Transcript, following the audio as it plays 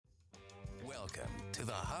Welcome to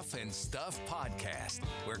the Huff and Stuff Podcast,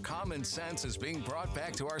 where common sense is being brought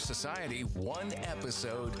back to our society one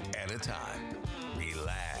episode at a time.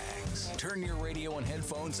 Relax. Turn your radio and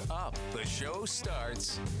headphones up. The show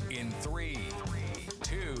starts in 3,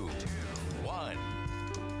 2, 1.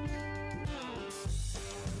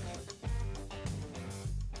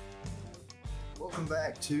 Welcome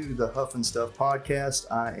back to the Huff and Stuff Podcast.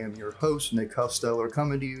 I am your host, Nick Huffsteller,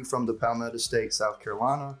 coming to you from the Palmetto State, South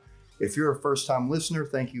Carolina. If you're a first-time listener,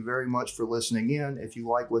 thank you very much for listening in. If you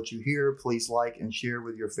like what you hear, please like and share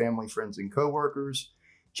with your family, friends, and coworkers.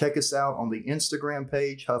 Check us out on the Instagram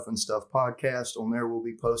page, Huff and Stuff Podcast. On there, we'll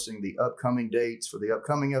be posting the upcoming dates for the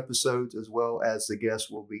upcoming episodes, as well as the guests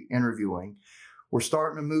we'll be interviewing. We're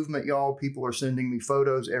starting a movement, y'all. People are sending me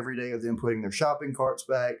photos every day of them putting their shopping carts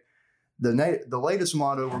back. The latest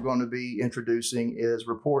motto we're going to be introducing is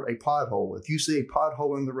report a pothole. If you see a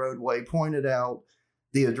pothole in the roadway, point it out.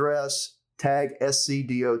 The address, tag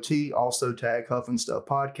SCDOT, also tag Huff and Stuff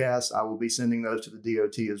Podcast. I will be sending those to the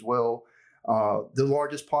DOT as well. The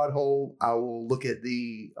largest pothole, I will look at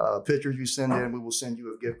the pictures you send in. We will send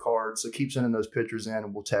you a gift card. So keep sending those pictures in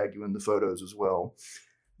and we'll tag you in the photos as well.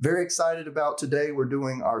 Very excited about today. We're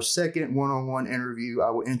doing our second one-on-one interview. I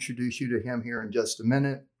will introduce you to him here in just a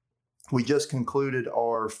minute. We just concluded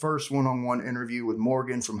our first one-on-one interview with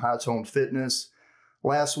Morgan from High Tone Fitness.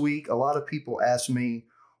 Last week, a lot of people asked me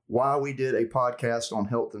why we did a podcast on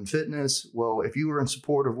health and fitness. Well, if you are in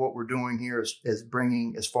support of what we're doing here as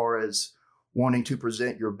bringing as far as wanting to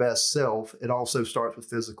present your best self, it also starts with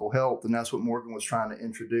physical health. And that's what Morgan was trying to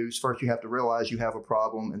introduce. First, you have to realize you have a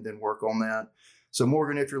problem and then work on that. So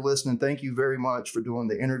Morgan, if you're listening, thank you very much for doing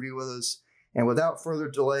the interview with us. And without further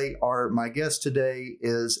delay, my guest today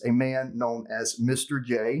is a man known as Mr.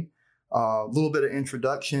 J. A little bit of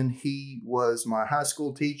introduction. He was my high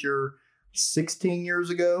school teacher 16 years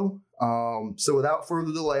ago. So without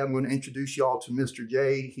further delay, I'm going to introduce y'all to Mr.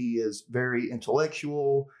 J. He is very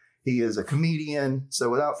intellectual. He is a comedian. So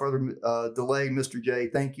without further delay, Mr. J,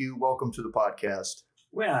 thank you. Welcome to the podcast.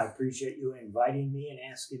 Well, I appreciate you inviting me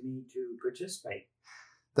and asking me to participate.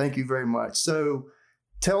 Thank you very much. So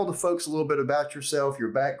tell the folks a little bit about yourself,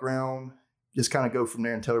 your background. Just kind of go from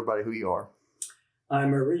there and tell everybody who you are.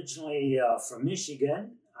 I'm originally from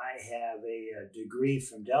Michigan. I have a degree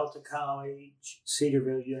from Delta College,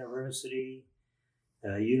 Cedarville University,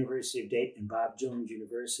 University of Dayton, and Bob Jones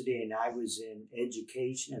University, and I was in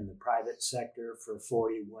education in the private sector for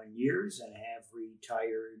 41 years and have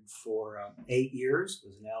retired for 8 years,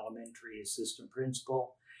 was an elementary assistant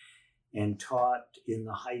principal, and taught in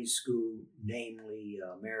the high school, namely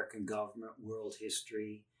American government, world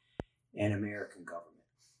history, and American government.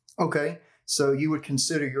 Okay. So you would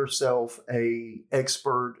consider yourself a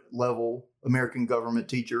expert level American government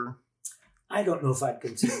teacher? I don't know if I'd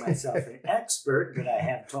consider myself an expert, but I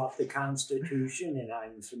have taught the Constitution and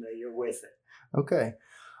I'm familiar with it. Okay.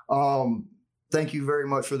 Thank you very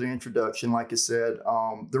much for the introduction. Like I said,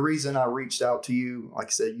 the reason I reached out to you, like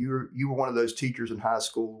I said, you were one of those teachers in high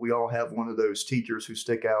school. We all have one of those teachers who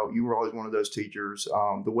stick out. You were always one of those teachers.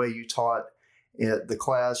 The way you taught at the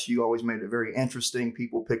class, you always made it very interesting.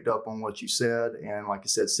 People picked up on what you said. And like I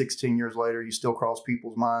said, 16 years later, you still cross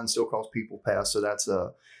people's minds, still cross people's paths. So that's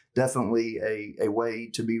definitely a way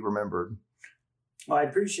to be remembered. Well, I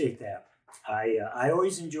appreciate that. I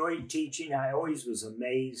always enjoyed teaching. I always was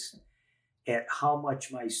amazed at how much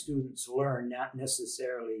my students learn, not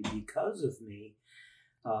necessarily because of me.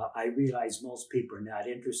 I realize most people are not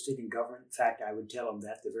interested in government. In fact, I would tell them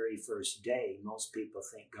that the very first day. Most people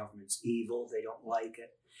think government's evil. They don't like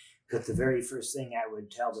it. But the very first thing I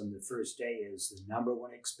would tell them the first day is the number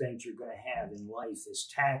one expense you're going to have in life is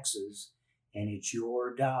taxes, and it's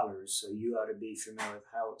your dollars. So you ought to be familiar with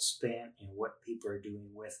how it's spent and what people are doing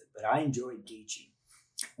with it. But I enjoyed teaching.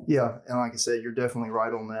 Yeah, and like I said, you're definitely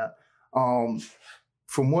right on that.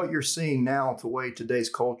 From what you're seeing now, the way today's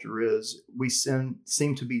culture is, we seem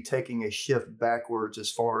to be taking a shift backwards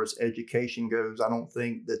as far as education goes. I don't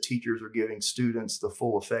think that teachers are giving students the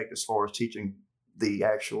full effect as far as teaching the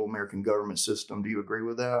actual American government system. Do you agree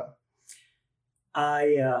with that?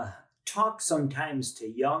 I talk sometimes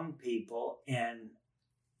to young people, and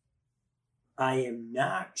I am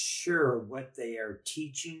not sure what they are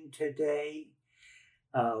teaching today.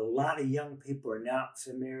 A lot of young people are not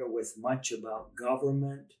familiar with much about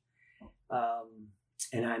government.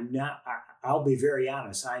 And I'll be very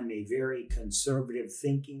honest, I'm a very conservative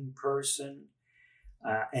thinking person.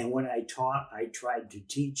 And when I taught, I tried to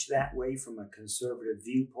teach that way from a conservative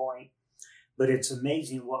viewpoint. But it's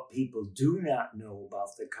amazing what people do not know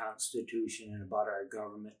about the Constitution and about our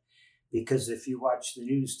government. Because if you watch the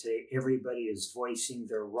news today, everybody is voicing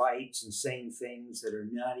their rights and saying things that are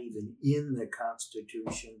not even in the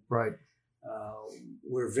Constitution. Right.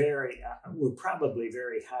 We're probably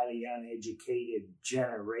very highly uneducated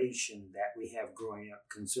generation that we have growing up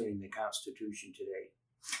concerning the Constitution today.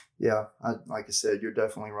 Yeah, like I said, you're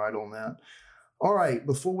definitely right on that. All right,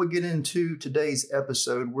 before we get into today's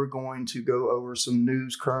episode, we're going to go over some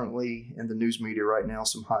news currently in the news media right now,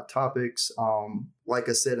 some hot topics. Like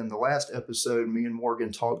I said in the last episode, me and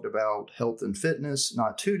Morgan talked about health and fitness.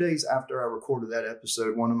 Not 2 days after I recorded that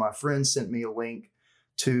episode, one of my friends sent me a link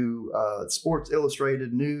to Sports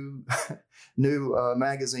Illustrated new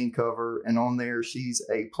magazine cover, and on there she's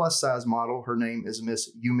a plus size model. Her name is Miss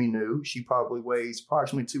Yumi Nu. She probably weighs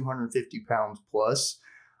approximately 250 pounds plus.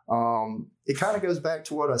 It kind of goes back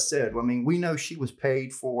to what I said. I mean, we know she was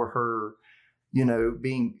paid for her,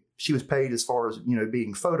 she was paid as far as,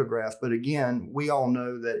 being photographed. But again, we all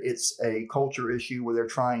know that it's a culture issue where they're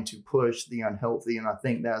trying to push the unhealthy. And I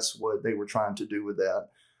think that's what they were trying to do with that.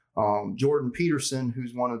 Jordan Peterson,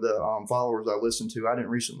 who's one of the followers I listened to, I didn't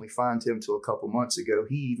recently find him till a couple months ago.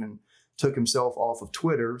 He even took himself off of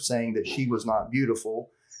Twitter saying that she was not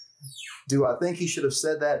beautiful. Do I think he should have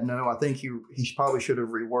said that? No, I think he probably should have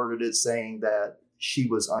reworded it saying that she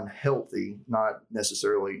was unhealthy, not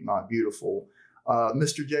necessarily not beautiful.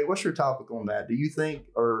 Mr. J, what's your topic on that? Do you think,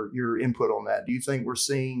 or your input on that? Do you think we're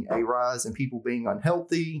seeing a rise in people being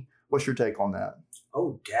unhealthy? What's your take on that?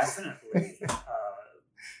 Oh, definitely.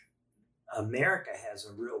 America has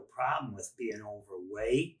a real problem with being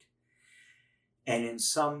overweight. And in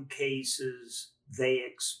some cases, they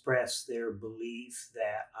express their belief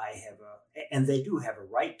that and they do have a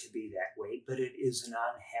right to be that way, but it is an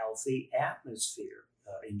unhealthy atmosphere,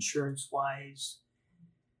 insurance-wise,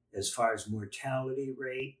 as far as mortality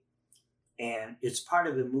rate. And it's part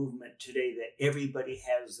of the movement today that everybody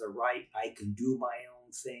has the right. I can do my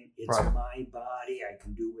own thing. It's right. My body. I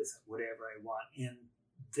can do with it whatever I want. And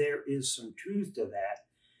there is some truth to that.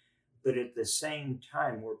 But at the same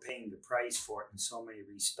time, we're paying the price for it in so many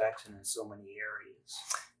respects and in so many areas.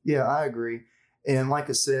 Yeah, I agree. And like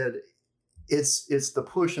I said, it's the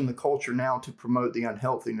push in the culture now to promote the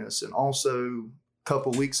unhealthiness. And also, a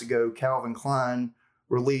couple weeks ago, Calvin Klein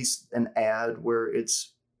released an ad where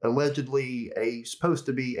it's allegedly supposed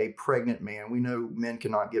to be a pregnant man. We know men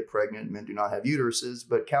cannot get pregnant. Men do not have uteruses.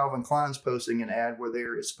 But Calvin Klein's posting an ad where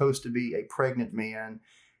there is supposed to be a pregnant man,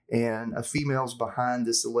 and a female's behind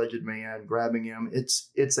this alleged man, grabbing him.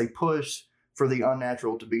 It's a push for the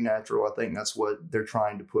unnatural to be natural. I think that's what they're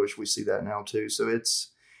trying to push. We see that now too. So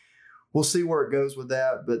we'll see where it goes with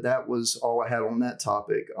that. But that was all I had on that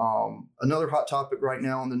topic. Another hot topic right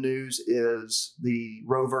now in the news is the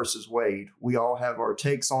Roe versus Wade. We all have our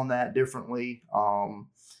takes on that differently.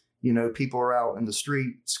 People are out in the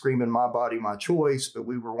street screaming, "My body, my choice." But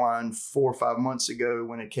we rewind 4 or 5 months ago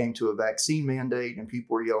when it came to a vaccine mandate and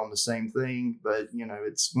people were yelling the same thing. But,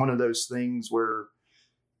 it's one of those things where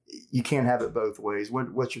you can't have it both ways.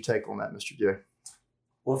 What's your take on that, Mr. J?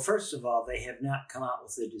 Well, first of all, they have not come out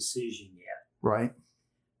with a decision yet. Right.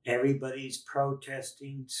 Everybody's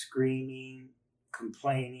protesting, screaming,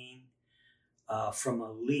 complaining from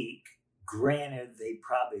a leak. Granted, they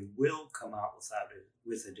probably will come out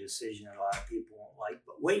with a decision a lot of people won't like,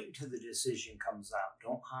 but wait until the decision comes out.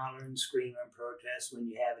 Don't holler and scream and protest when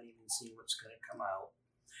you haven't even seen what's going to come out.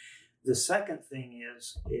 The second thing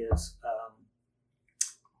is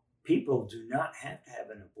people do not have to have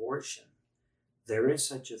an abortion. There is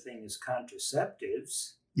such a thing as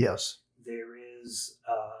contraceptives. Yes. There is,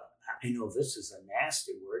 I know this is a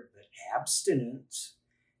nasty word, but abstinence.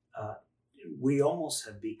 We almost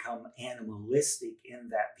have become animalistic in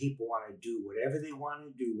that people want to do whatever they want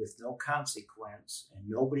to do with no consequence, and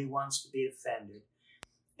nobody wants to be offended.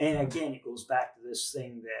 And again, it goes back to this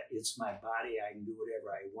thing that it's my body, I can do whatever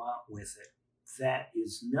I want with it. That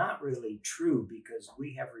is not really true, because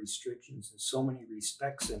we have restrictions in so many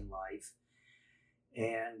respects in life.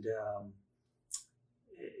 And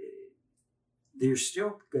there's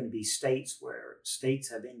still going to be states where states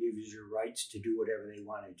have individual rights to do whatever they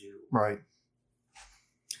want to do. Right.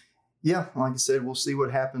 Yeah, like I said, we'll see what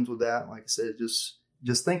happens with that. Like I said,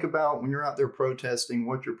 just think about when you're out there protesting,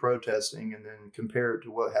 what you're protesting, and then compare it to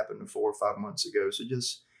what happened 4 or 5 months ago. So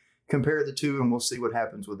just compare the two, and we'll see what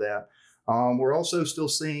happens with that. We're also still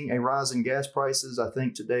seeing a rise in gas prices. I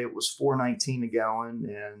think today it was $4.19 a gallon,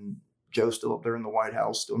 and Joe's still up there in the White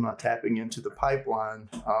House, still not tapping into the pipeline.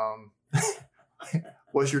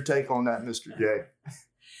 What's your take on that, Mr. J?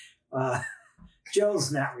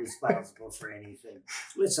 Joe's not responsible for anything.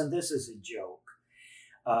 Listen, this is a joke.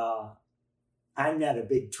 I'm not a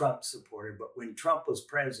big Trump supporter, but when Trump was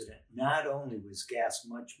president, not only was gas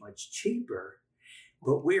much, much cheaper,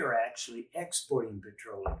 but we are actually exporting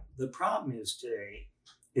petroleum. The problem is today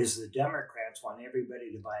is the Democrats want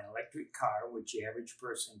everybody to buy an electric car, which the average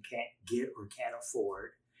person can't get or can't afford.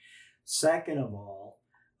 Second of all,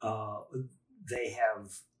 they have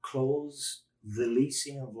closed the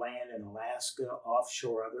leasing of land in Alaska,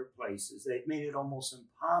 offshore, other places. They've made it almost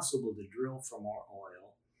impossible to drill for more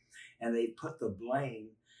oil. And they put the blame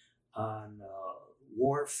on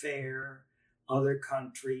warfare, other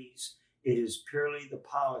countries. It is purely the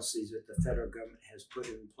policies that the federal government has put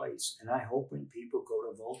in place. And I hope when people go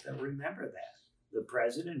to vote, they'll remember that. The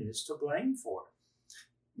president is to blame for it.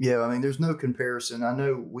 Yeah, I mean, there's no comparison. I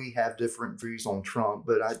know we have different views on Trump,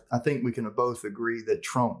 but I think we can both agree that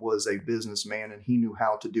Trump was a businessman and he knew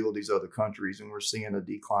how to deal with these other countries. And we're seeing a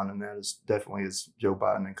decline in that as definitely as Joe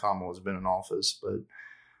Biden and Kamala has been in office. But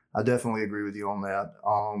I definitely agree with you on that.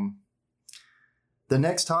 The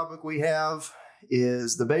next topic we have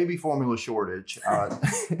is the baby formula shortage.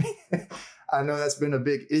 I know that's been a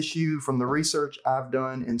big issue. From the research I've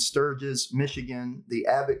done in Sturgis, Michigan, the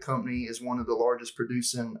Abbott company is one of the largest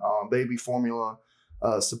producing baby formula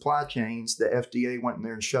supply chains. The FDA went in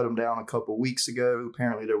there and shut them down a couple of weeks ago.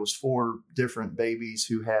 Apparently there was 4 different babies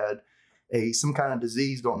who had some kind of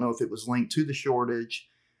disease. Don't know if it was linked to the shortage.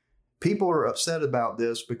 People are upset about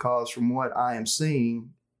this because from what I am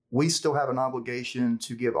seeing, we still have an obligation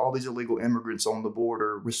to give all these illegal immigrants on the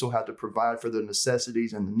border. We still have to provide for the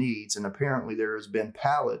necessities and the needs. And apparently there has been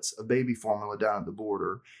pallets of baby formula down at the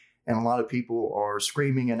border. And a lot of people are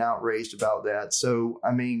screaming and outraged about that. So,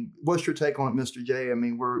 I mean, what's your take on it, Mr. J? I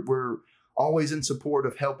mean, we're always in support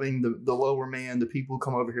of helping the lower man, the people who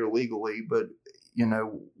come over here legally. But, you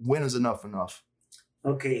know, when is enough enough?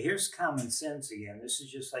 Okay, here's common sense again. This is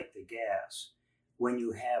just like the gas. When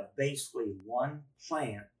you have basically one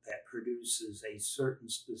plant that produces a certain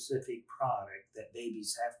specific product that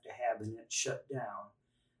babies have to have and it's shut down,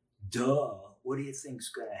 what do you think's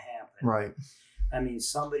going to happen? Right. I mean,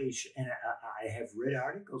 and I have read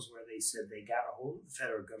articles where they said they got a hold of the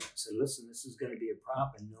federal government and said, listen, this is going to be a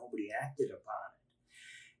problem, and nobody acted upon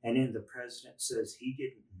it. And then the president says he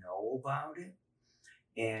didn't know about it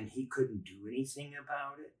and he couldn't do anything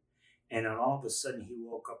about it. And then all of a sudden he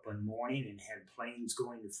woke up one morning and had planes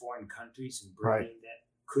going to foreign countries and bringing that.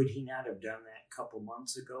 Could he not have done that a couple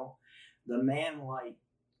months ago? The man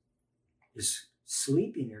is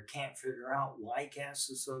sleeping or can't figure out why gas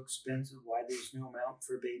is so expensive, why there's no milk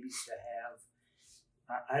for babies to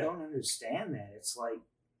have. I don't understand that. It's like,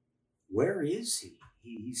 where is he?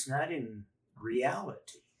 He's not in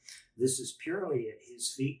reality. This is purely at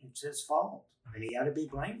his feet and it's his fault. And he ought to be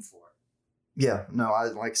blamed for it. Yeah, no,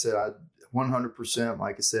 like I said, 100%,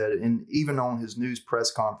 like I said, and even on his news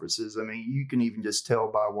press conferences, I mean, you can even just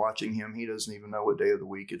tell by watching him, he doesn't even know what day of the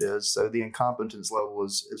week it is. So the incompetence level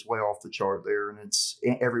is way off the chart there, and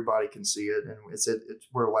everybody can see it, and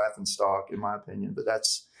we're a laughing stock in my opinion. But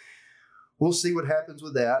we'll see what happens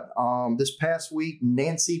with that. This past week,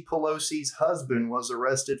 Nancy Pelosi's husband was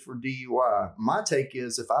arrested for DUI. My take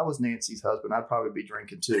is, if I was Nancy's husband, I'd probably be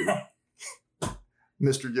drinking too.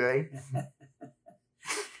 Mr. J.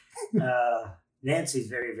 Nancy's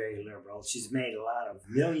very, very liberal. She's made a lot of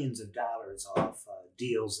millions of dollars off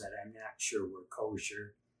deals that I'm not sure were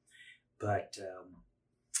kosher. But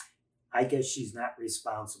I guess she's not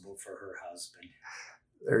responsible for her husband.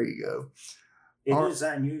 There you go. It is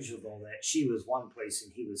unusual that she was one place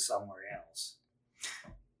and he was somewhere else.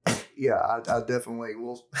 Yeah, I definitely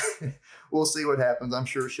will. We'll see what happens. I'm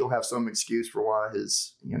sure she'll have some excuse for why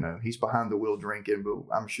he's behind the wheel drinking,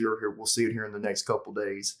 but I'm sure we'll see it here in the next couple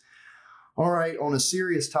days. All right, on a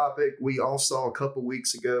serious topic, we all saw a couple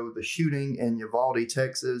weeks ago the shooting in Uvalde,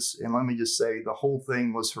 Texas, and let me just say the whole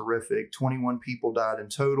thing was horrific. 21 people died in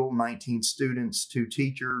total, 19 students, 2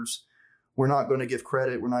 teachers. We're not going to give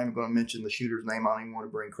credit. We're not even going to mention the shooter's name. I don't even want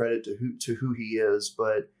to bring credit to who he is,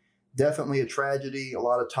 but definitely a tragedy. A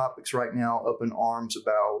lot of topics right now up in arms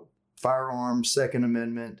about firearms, Second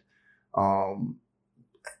Amendment,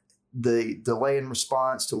 the delay in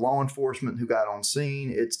response to law enforcement who got on scene.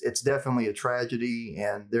 It's definitely a tragedy,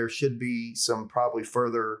 and there should be some probably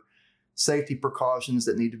further safety precautions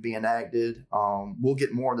that need to be enacted. We'll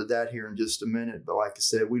get more into that here in just a minute, but like I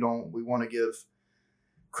said, we want to give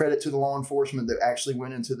credit to the law enforcement that actually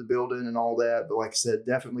went into the building and all that. But like I said,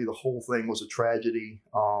 definitely the whole thing was a tragedy.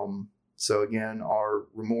 So again, our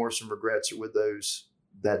remorse and regrets are with those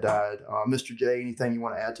that died. Mr. J, anything you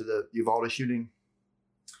want to add to the Uvalde shooting?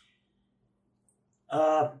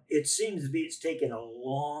 It seems to be it's taken a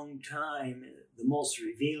long time. The most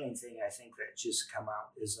revealing thing I think that just come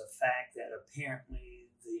out is the fact that apparently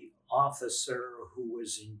the officer who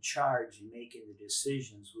was in charge in making the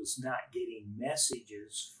decisions was not getting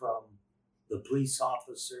messages from the police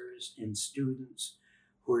officers and students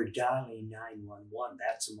who are dialing 911.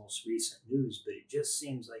 That's the most recent news, but it just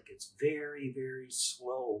seems like it's very, very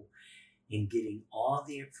slow in getting all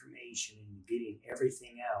the information and getting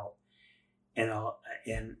everything out.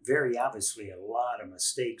 And very obviously, a lot of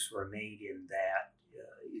mistakes were made in that.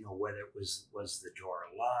 Whether it was the door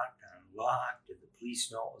locked, unlocked, did the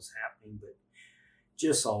police know what was happening? But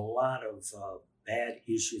just a lot of bad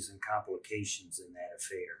issues and complications in that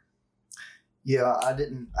affair. Yeah,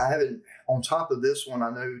 I haven't. On top of this one,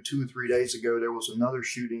 I know 2 or 3 days ago there was another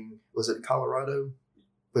shooting. Was it in Colorado?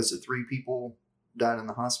 Was it 3 people died in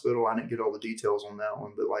the hospital? I didn't get all the details on that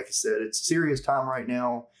one, but like I said, it's a serious time right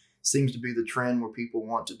now. Seems to be the trend where people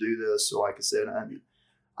want to do this. So like I said,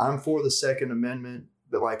 I'm for the Second Amendment,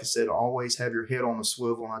 but like I said, always have your head on the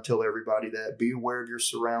swivel. And I tell everybody that. Be aware of your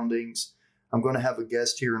surroundings. I'm going to have a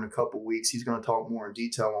guest here in a couple weeks. He's going to talk more in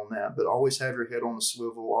detail on that, but always have your head on the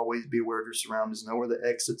swivel. Always be aware of your surroundings. Know where the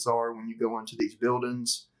exits are when you go into these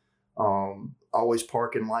buildings. Always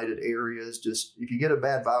park in lighted areas. Just if you get a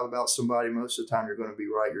bad vibe about somebody, most of the time you're going to be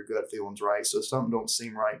right. Your gut feeling's right. So if something don't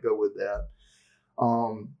seem right, go with that.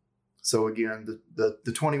 So again,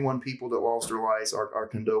 the 21 people that lost their lives, our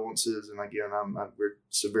condolences, and again, we're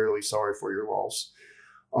severely sorry for your loss.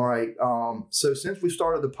 All right. So since we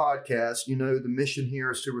started the podcast, the mission here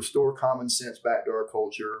is to restore common sense back to our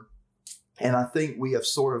culture, and I think we have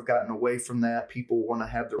sort of gotten away from that. People want to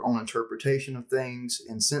have their own interpretation of things,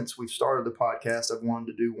 and since we've started the podcast, I've wanted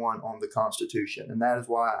to do one on the Constitution, and that is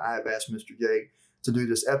why I have asked Mr. J to do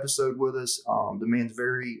this episode with us. The man's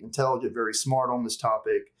very intelligent, very smart on this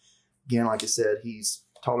topic. Again, like I said, he's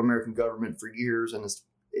taught American government for years, and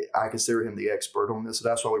I consider him the expert on this. So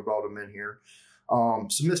that's why we brought him in here.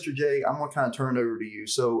 So, Mr. J, I'm going to kind of turn it over to you.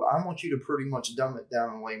 So I want you to pretty much dumb it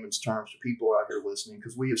down in layman's terms for people out here listening,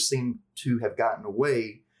 because we have seemed to have gotten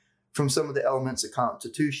away from some of the elements of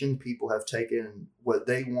Constitution. People have taken what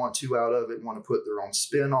they want to out of it, want to put their own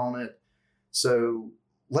spin on it. So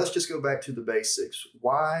let's just go back to the basics.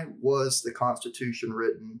 Why was the Constitution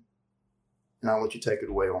written? And I'll let you take it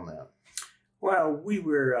away on that. Well, we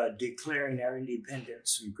were declaring our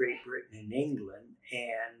independence from Great Britain and England,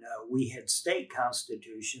 and we had state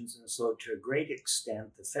constitutions, and so to a great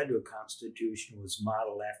extent, the federal constitution was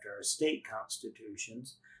modeled after our state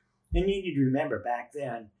constitutions. And you need to remember, back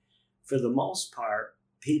then, for the most part,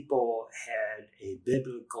 people had a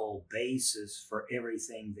biblical basis for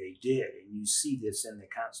everything they did, and you see this in the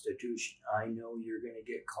Constitution. I know you're going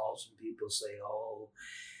to get calls from people say,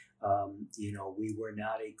 we were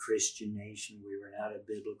not a Christian nation, we were not a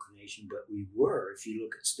biblical nation, but we were. If you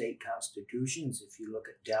look at state constitutions, if you look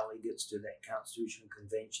at delegates to that constitutional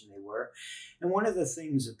convention, they were. And one of the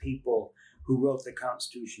things that people who wrote the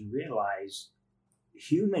Constitution realized,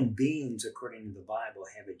 human beings, according to the Bible,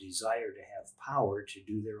 have a desire to have power to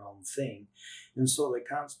do their own thing. And so the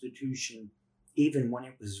Constitution, even when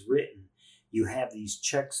it was written, you have these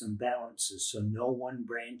checks and balances. So no one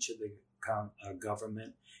branch of the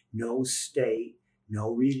government, no state,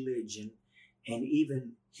 no religion, and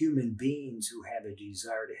even human beings who have a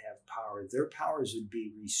desire to have power, their powers would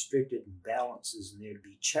be restricted in balances, and there'd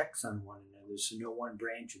be checks on one another, so no one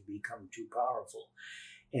branch would become too powerful.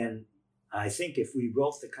 And I think if we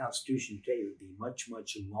wrote the Constitution today, it would be much,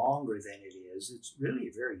 much longer than it is. It's really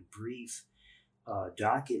a very brief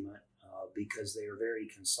document because they are very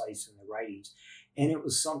concise in the writings. And it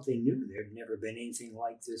was something new. There had never been anything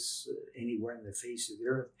like this anywhere in the face of the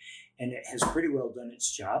earth. And it has pretty well done its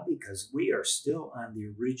job, because we are still on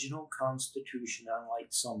the original Constitution, unlike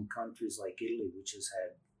some countries like Italy, which has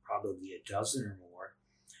had probably a dozen or more.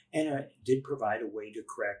 And it did provide a way to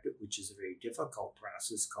correct it, which is a very difficult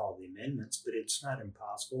process called the amendments, but it's not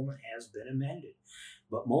impossible, and it has been amended.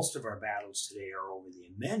 But most of our battles today are over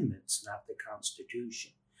the amendments, not the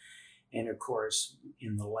Constitution. And of course,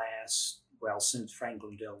 in the last, since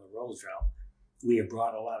Franklin Delano Roosevelt, we have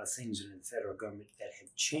brought a lot of things into the federal government that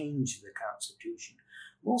have changed the Constitution.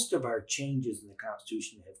 Most of our changes in the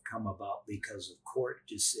Constitution have come about because of court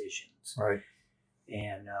decisions. Right.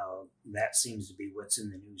 And that seems to be what's in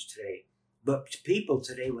the news today. But people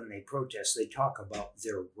today, when they protest, they talk about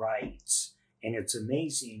their rights. And it's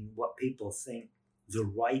amazing what people think the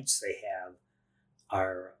rights they have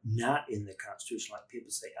are not in the Constitution. Like people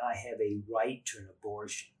say, I have a right to an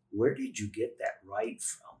abortion. Where did you get that right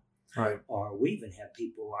from? Right. Or we even have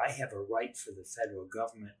people, I have a right for the federal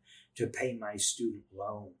government to pay my student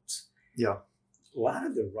loans. Yeah. a lot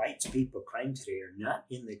of the rights people claim today are not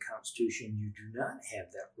in the Constitution. You do not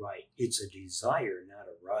have that right. It's a desire, not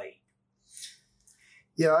a right.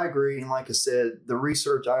 Yeah, I agree. And like I said, the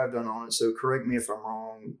research I've done on it, so correct me if I'm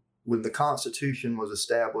wrong, when the Constitution was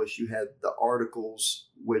established, you had the Articles,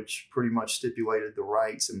 which pretty much stipulated the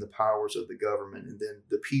rights and the powers of the government. And then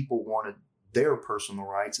the people wanted their personal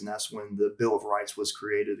rights. And that's when the Bill of Rights was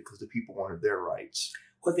created, because the people wanted their rights.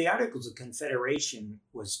 Well, the Articles of Confederation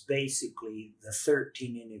was basically the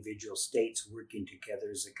 13 individual states working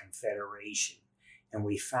together as a confederation. And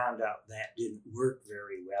we found out that didn't work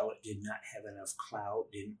very well. It did not have enough clout,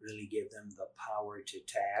 didn't really give them the power to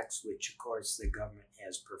tax, which, of course, the government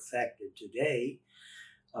has perfected today.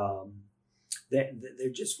 There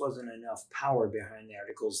just wasn't enough power behind the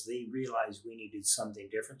Articles. They realized we needed something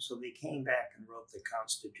different, so they came back and wrote the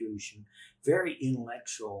Constitution. Very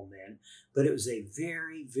intellectual men, but it was a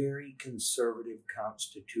very, very conservative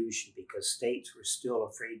Constitution because states were still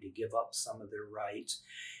afraid to give up some of their rights.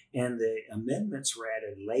 And the amendments were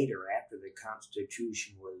added later after the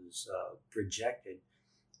Constitution was projected,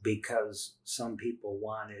 because some people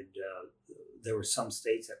wanted, there were some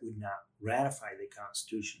states that would not ratify the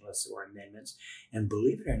Constitution unless there were amendments. And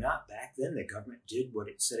believe it or not, back then the government did what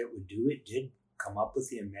it said it would do. It did come up with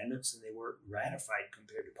the amendments, and they weren't ratified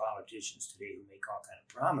compared to politicians today who make all kinds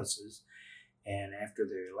of promises, and after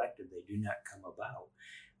they're elected, they do not come about.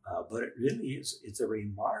 But it really is, it's a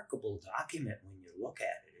remarkable document when you look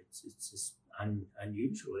at it. It's just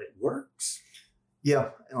unusual. It works. Yeah,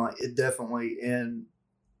 it definitely. And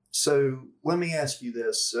so let me ask you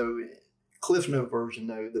this. So Cliff Note version,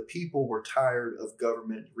 though, the people were tired of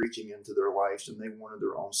government reaching into their lives, and they wanted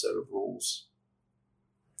their own set of rules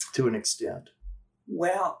to an extent.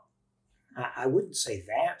 Well, I wouldn't say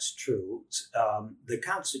that's true. The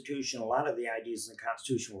Constitution, a lot of the ideas in the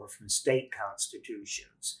Constitution were from state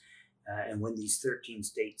constitutions. And when these 13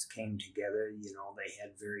 states came together, they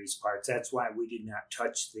had various parts. That's why we did not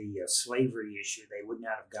touch the slavery issue. They would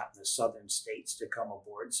not have gotten the southern states to come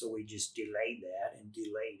aboard, so we just delayed that and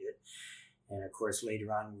delayed it. And of course,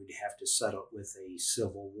 later on, we'd have to settle it with a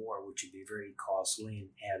civil war, which would be very costly, and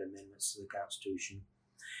add amendments to the Constitution.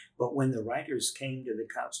 But when the writers came to the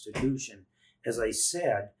Constitution, as I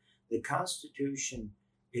said, the Constitution,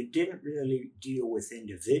 it didn't really deal with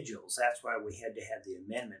individuals. That's why we had to have the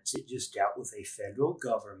amendments. It just dealt with a federal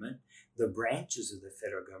government, the branches of the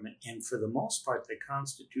federal government, and for the most part, the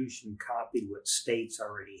Constitution copied what states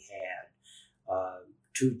already had.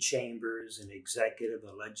 2 chambers, an executive,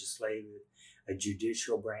 a legislative, a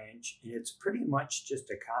judicial branch, and it's pretty much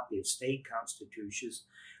just a copy of state constitutions,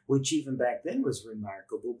 which even back then was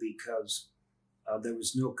remarkable because there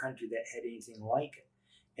was no country that had anything like it.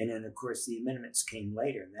 And then, of course, the amendments came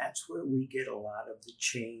later, and that's where we get a lot of the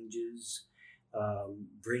changes,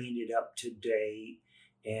 bringing it up to date,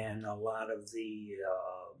 and a lot of the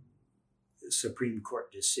Supreme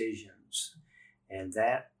Court decisions. And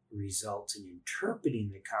that results in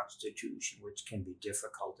interpreting the Constitution, which can be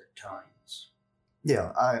difficult at times.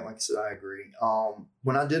 Yeah, like I said, I agree.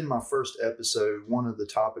 When I did my first episode, one of the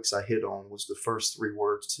topics I hit on was the first 3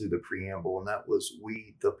 words to the preamble, and that was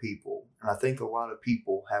 "we the people." And I think a lot of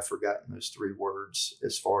people have forgotten those 3 words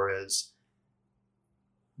as far as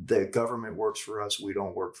the government works for us, we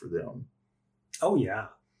don't work for them. Oh, yeah.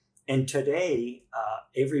 And today,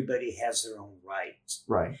 everybody has their own rights.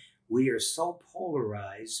 Right. We are so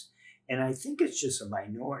polarized, and I think it's just a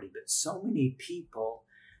minority, but so many people,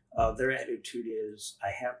 their attitude is, I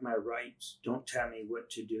have my rights, don't tell me what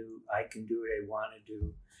to do, I can do what I want to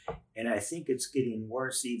do. And I think it's getting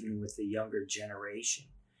worse even with the younger generation.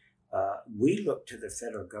 We look to the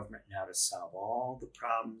federal government now to solve all the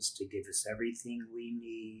problems, to give us everything we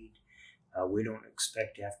need. We don't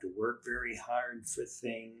expect to have to work very hard for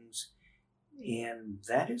things. And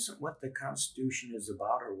that isn't what the Constitution is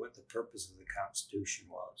about or what the purpose of the Constitution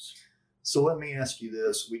was. So let me ask you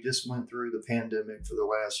this. We just went through the pandemic for the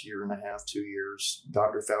last 1.5 years, 2 years.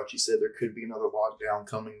 Dr. Fauci said there could be another lockdown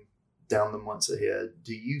coming down the months ahead.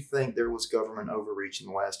 Do you think there was government overreach in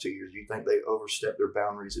the last 2 years? Do you think they overstepped their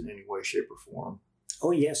boundaries in any way, shape, or form?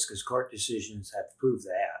 Oh, yes, because court decisions have proved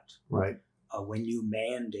that. Right. When you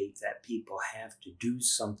mandate that people have to do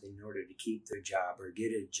something in order to keep their job or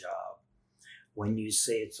get a job, when you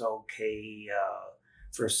say it's okay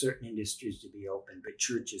for certain industries to be open, but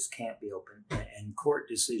churches can't be open, and court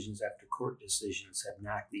decisions after court decisions have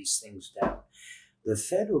knocked these things down. The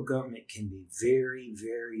federal government can be very,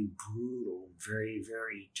 very brutal, very,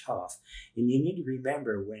 very tough. And you need to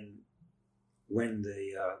remember when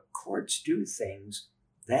the courts do things,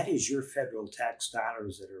 that is your federal tax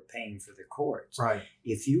dollars that are paying for the courts. Right.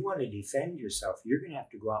 If you want to defend yourself, you're going to have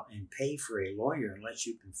to go out and pay for a lawyer unless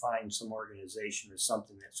you can find some organization or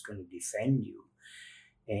something that's going to defend you.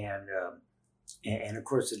 And of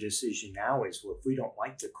course, the decision now is, well, if we don't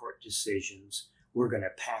like the court decisions, we're going to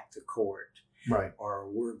pack the court. Right. Or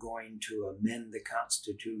we're going to amend the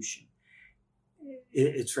Constitution.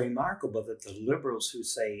 It's remarkable that the liberals who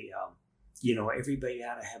say, everybody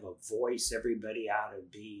ought to have a voice, everybody ought to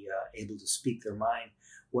be able to speak their mind.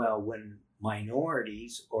 Well, when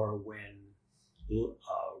minorities or when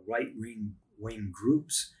right-wing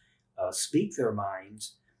groups speak their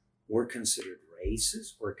minds, we're considered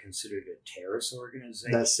racist, we're considered a terrorist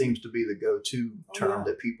organization. That seems to be the go-to term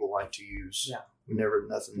that people like to use. Yeah. Nothing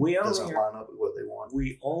doesn't line up with what they want.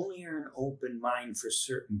 We only are an open mind for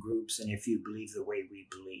certain groups, and if you believe the way we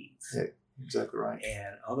believe. Yeah, exactly right.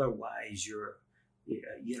 And otherwise,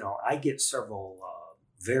 I get several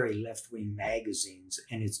very left-wing magazines,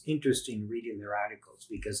 and it's interesting reading their articles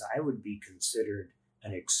because I would be considered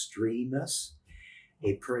an extremist,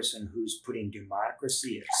 a person who's putting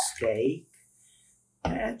democracy at stake.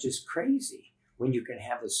 That's just crazy when you can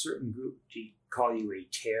have a certain group to call you a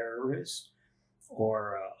terrorist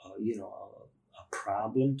or a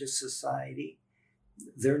problem to society.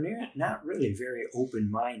 They're not really very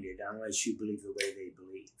open-minded unless you believe the way they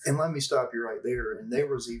believe. And let me stop you right there. And there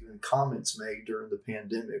was even comments made during the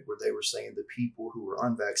pandemic where they were saying the people who were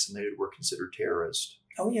unvaccinated were considered terrorists.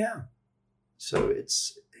 Oh, yeah. So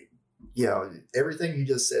it's, everything you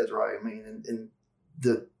just said is right. I mean, and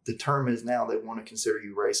the term is now they want to consider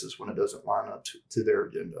you racist when it doesn't line up to their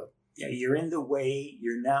agenda. Yeah, you're in the way.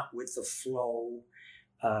 You're not with the flow.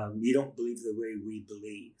 You don't believe the way we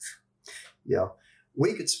believe. Yeah.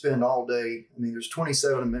 We could spend all day. I mean, there's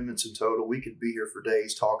 27 amendments in total. We could be here for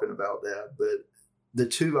days talking about that. But the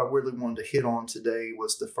two I really wanted to hit on today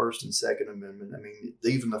was the First and Second Amendment. I mean,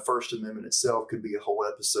 even the First Amendment itself could be a whole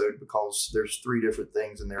episode because there's three different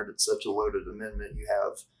things in there. That's such a loaded amendment. You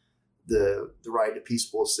have the right to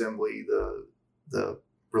peaceful assembly, the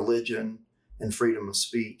religion, and freedom of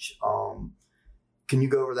speech. Can you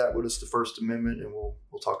go over that with us, the First Amendment, and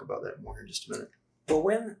we'll talk about that more here in just a minute. Well,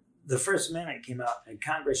 when the First Amendment came out, and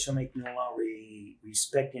Congress shall make no law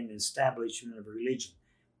respecting the establishment of religion.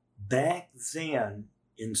 Back then,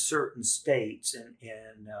 in certain states, and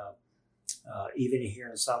even here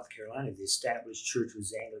in South Carolina, the established church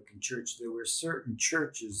was the Anglican Church. There were certain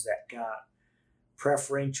churches that got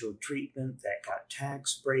preferential treatment, that got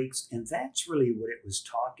tax breaks, and that's really what it was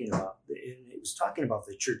talking about. It was talking about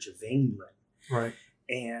the Church of England. Right.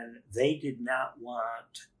 And they did not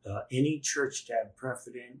want any church to have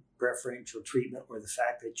preferential treatment, or the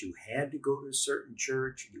fact that you had to go to a certain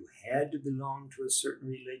church, you had to belong to a certain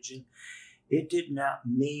religion. It did not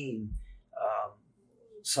mean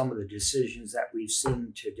some of the decisions that we've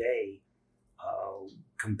seen today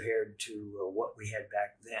compared to what we had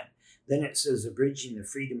back then. Then it says abridging the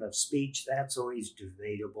freedom of speech. That's always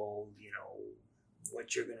debatable,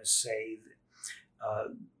 what you're going to say.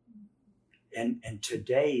 And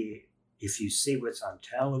today, if you see what's on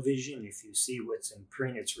television, if you see what's in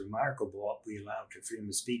print, it's remarkable what we allow to freedom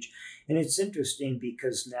of speech. And it's interesting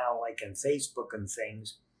because now, like on Facebook and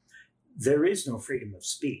things, there is no freedom of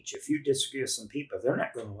speech. If you disagree with some people, they're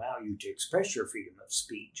not going to allow you to express your freedom of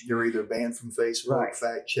speech. You're either banned from Facebook, right.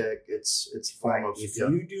 Fact check. It's a form of... If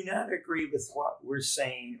you do not agree with what we're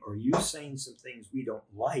saying, or you saying some things we don't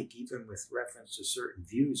like, even with reference to certain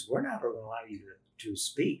views, we're not going to allow you to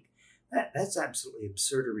speak. That's absolutely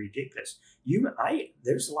absurd or ridiculous.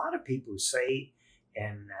 There's a lot of people who say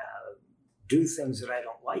and do things that I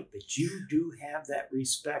don't like, but you do have that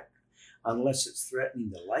respect unless it's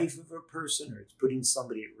threatening the life of a person or it's putting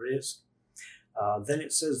somebody at risk. Then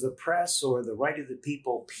it says the press or the right of the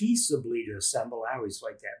people peaceably to assemble. I always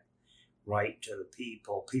like that, right to the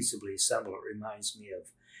people, peaceably assemble. It reminds me of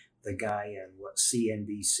the guy in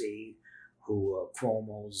CNBC, who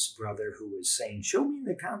Cuomo's brother, who was saying, show me in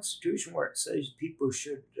the Constitution where it says people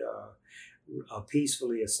should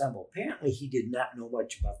peacefully assemble. Apparently, he did not know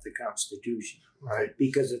much about the Constitution. Right.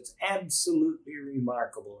 Because it's absolutely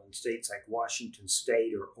remarkable in states like Washington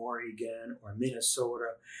State or Oregon or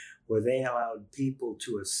Minnesota, where they allowed people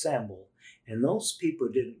to assemble. And those people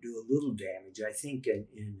didn't do a little damage. I think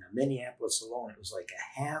in Minneapolis alone, it was like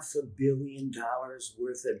 $500 million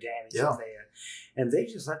worth of damage that they had. And they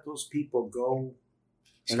just let those people go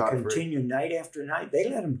and continue night after night. They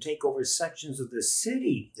let them take over sections of the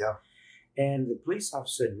city. Yeah. And the police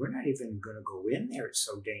officer said, we're not even going to go in there. It's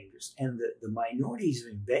so dangerous. And the minorities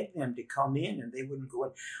even begged them to come in, and they wouldn't go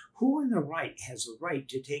in. Who in the right has a right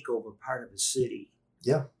to take over part of a city?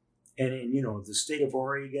 Yeah. and in, you know, the state of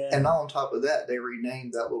Oregon. And on top of that, they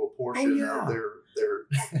renamed that little portion of their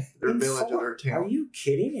village or their town. Are you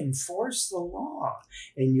kidding? Enforce the law.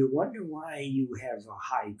 And you wonder why you have a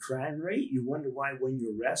high crime rate. You wonder why when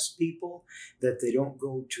you arrest people that they don't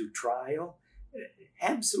go to trial.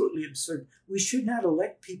 Absolutely absurd. We should not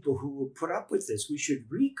elect people who will put up with this. We should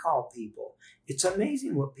recall people. It's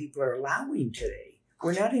amazing what people are allowing today.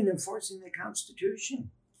 We're not in enforcing the Constitution.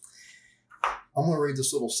 I'm going to read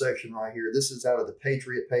this little section right here. This is out of the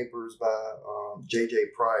Patriot Papers by J.J.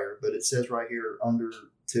 Pryor, but it says right here under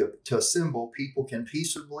to assemble, people can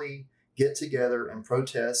peaceably get together and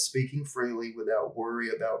protest, speaking freely without worry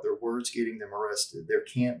about their words getting them arrested. There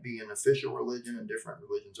can't be an official religion, and different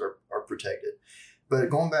religions are protected. But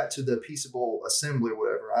going back to the peaceable assembly or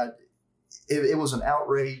whatever, it was an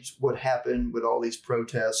outrage what happened with all these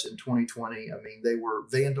protests in 2020. I mean, they were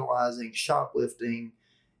vandalizing, shoplifting.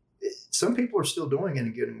 Some people are still doing it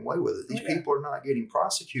and getting away with it. These people are not getting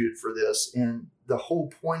prosecuted for this. And the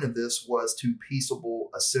whole point of this was to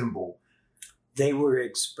peaceable assemble. They were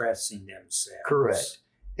expressing themselves. Correct.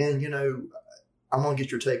 And, you know, I'm going to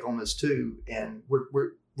get your take on this too. And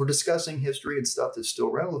we're discussing history and stuff that's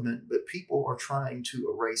still relevant, but people are trying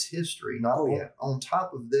to erase history. On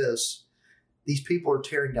top of this, these people are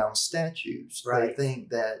tearing down statues. Right. They think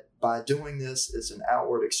that by doing this, it's an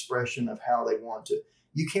outward expression of how they want to.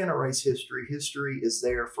 You can't erase history. History is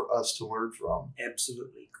there for us to learn from.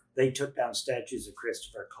 Absolutely. They took down statues of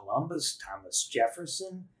Christopher Columbus, Thomas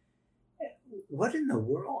Jefferson. What in the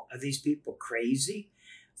world? Are these people crazy?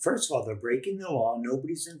 First of all, they're breaking the law.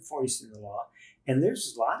 Nobody's enforcing the law. And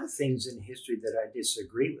there's a lot of things in history that I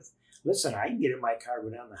disagree with. Listen, I can get in my car, go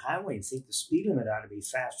down the highway, and think the speed limit ought to be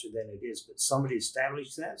faster than it is, but somebody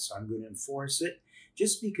established that, so I'm going to enforce it.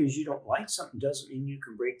 Just because you don't like something doesn't mean you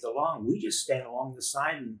can break the law. We just stand along the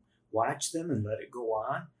side and watch them and let it go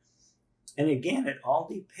on. And again, it all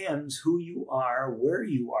depends who you are, where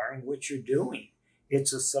you are, and what you're doing.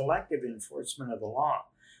 It's a selective enforcement of the law.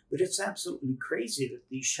 But it's absolutely crazy that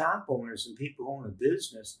these shop owners and people who own a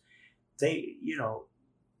business, they, you know,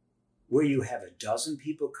 where you have a dozen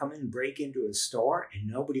people come in, break into a store, and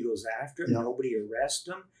nobody goes after them, nobody arrests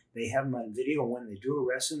them. They have them on video. When they do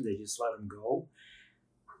arrest them, they just let them go.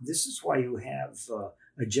 This is why you have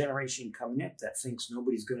a generation coming up that thinks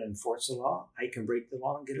nobody's going to enforce the law. I can break the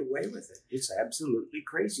law and get away with it. It's absolutely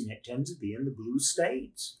crazy, and it tends to be in the blue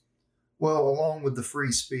states. Well, along with the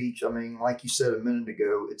free speech, I mean, like you said a minute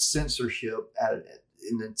ago, it's censorship, and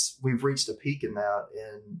we've reached a peak in that,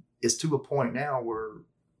 and it's to a point now where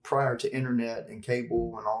prior to internet and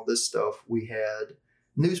cable and all this stuff, we had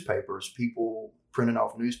newspapers, people printing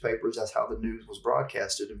off newspapers. That's how the news was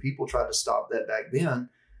broadcasted, and people tried to stop that back then.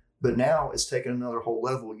 But now it's taken another whole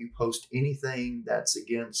level. You post anything that's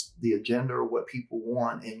against the agenda or what people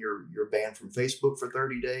want, and you're banned from Facebook for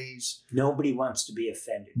 30 days. Nobody wants to be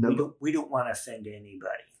offended. We don't want to offend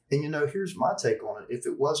anybody. And, you know, here's my take on it. If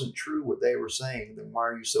it wasn't true what they were saying, then why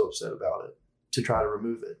are you so upset about it to try to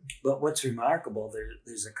remove it? But what's remarkable,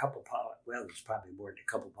 there's a couple, there's probably more than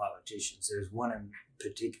a couple politicians. There's one in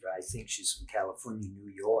particular, I think she's from California, New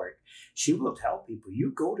York. She will tell people,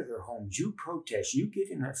 you go to their homes, you protest, you get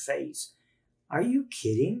in their face. Are you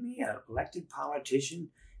kidding me? An elected politician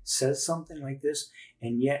says something like this,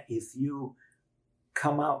 and yet if you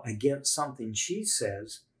come out against something she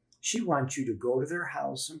says, she wants you to go to their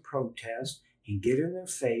house and protest and get in their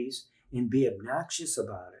face and be obnoxious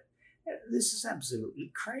about it. This is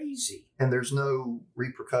absolutely crazy. And there's no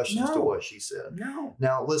repercussions to what she said. No.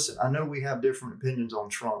 Now, listen, I know we have different opinions on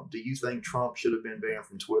Trump. Do you think Trump should have been banned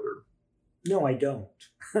from Twitter? No, I don't.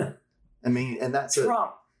 I mean, and that's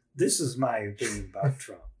Trump. This is my opinion about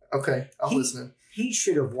Trump. Okay, I'm listening. He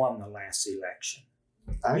should have won the last election.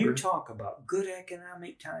 I agree. You talk about good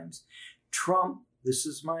economic times. Trump, this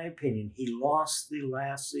is my opinion, he lost the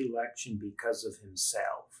last election because of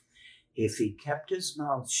himself. If he kept his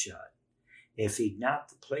mouth shut, if he'd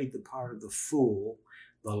not played the part of the fool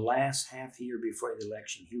the last half year before the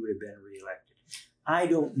election, he would have been reelected. I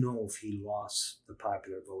don't know if he lost the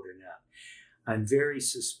popular vote or not. I'm very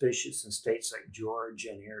suspicious in states like Georgia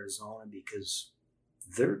and Arizona because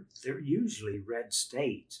they're usually red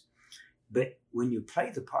states. But when you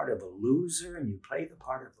play the part of a loser and you play the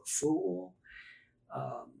part of a fool...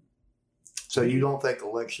 So you don't think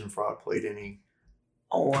election fraud played any...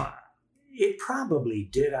 It probably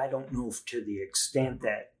did. I don't know if to the extent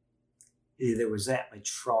that there was that much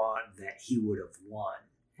fraud that he would have won.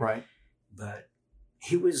 Right. But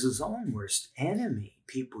he was his own worst enemy.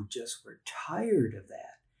 People just were tired of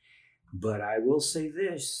that. But I will say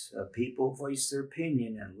this, people voice their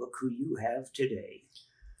opinion, and look who you have today.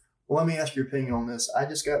 Well, let me ask your opinion on this. I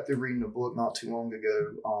just got through reading a book not too long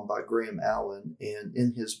ago by Graham Allen. And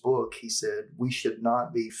in his book, he said, we should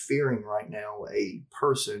not be fearing right now a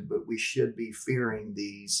person, but we should be fearing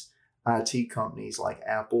these IT companies like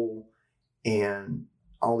Apple and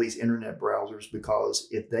all these internet browsers, because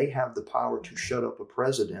if they have the power to shut up a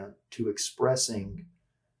president to expressing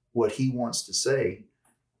what he wants to say,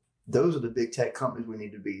 those are the big tech companies we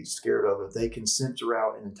need to be scared of. If they can censor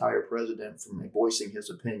out an entire president from voicing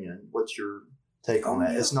his opinion, what's your take on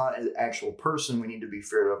that? Yeah. It's not an actual person we need to be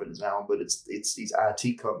feared of it now, but it's these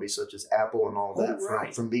IT companies such as Apple and all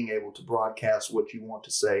that from being able to broadcast what you want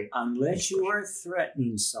to say. Unless you are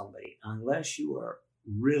threatening somebody, unless you are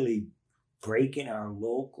really breaking our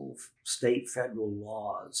local, state, federal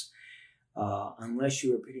laws, unless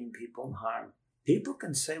you are putting people in harm, people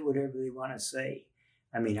can say whatever they want to say.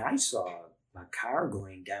 I mean, I saw a car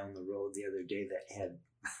going down the road the other day that had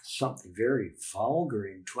something very vulgar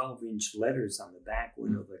in 12-inch letters on the back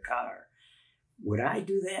window of the car. Would I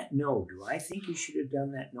do that? No. Do I think he should have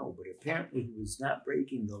done that? No. But apparently he was not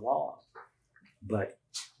breaking the law. But,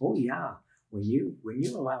 oh yeah, when you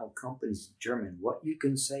allow companies to determine what you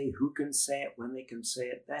can say, who can say it, when they can say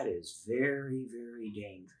it, that is very, very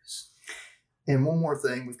dangerous. And one more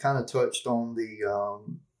thing, we've kind of touched on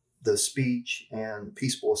the speech and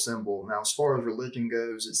peaceful assembly. Now, as far as religion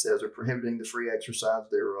goes, it says they're prohibiting the free exercise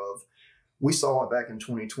thereof. We saw it back in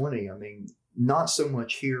 2020. I mean, not so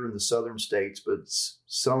much here in the southern states, but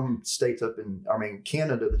some states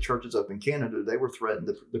Canada, the churches up in Canada, they were threatened.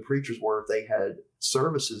 The preachers were, if they had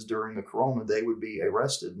services during the corona, they would be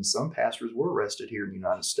arrested. And some pastors were arrested here in the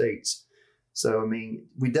United States. So, I mean,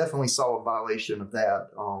 we definitely saw a violation of that.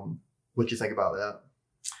 What do you think about that?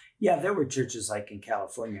 Yeah, there were churches like in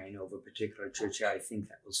California. I know of a particular church, I think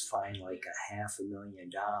that was fined like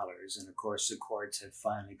 $500,000. And of course, the courts had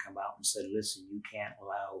finally come out and said, listen, you can't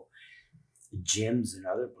allow gyms and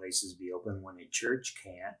other places be open when a church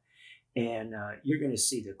can't. And you're going to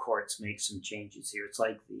see the courts make some changes here. It's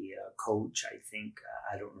like the coach, I think,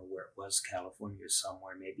 I don't know where it was, California or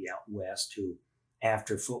somewhere, maybe out west, who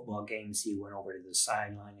after football games, he went over to the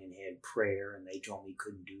sideline and had prayer, and they told me he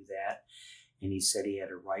couldn't do that. And he said he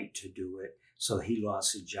had a right to do it. So he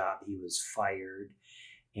lost his job. He was fired.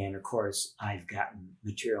 And of course, I've gotten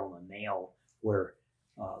material in the mail where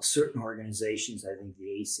certain organizations, I think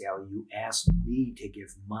the ACLU, asked me to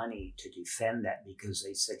give money to defend that because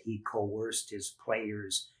they said he coerced his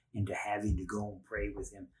players into having to go and pray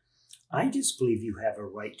with him. I just believe you have a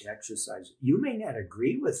right to exercise. You may not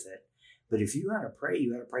agree with it, but if you want to pray,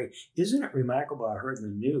 you got to pray. Isn't it remarkable? I heard in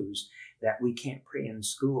the news that we can't pray in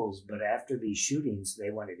schools, but after these shootings,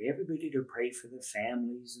 they wanted everybody to pray for the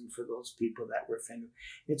families and for those people that were offended.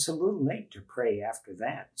 It's a little late to pray after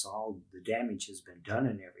that. It's all, the damage has been done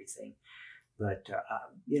and everything. But,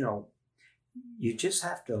 you just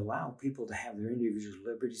have to allow people to have their individual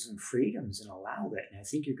liberties and freedoms and allow that. And I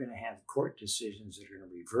think you're going to have court decisions that are going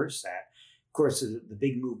to reverse that. Of course, the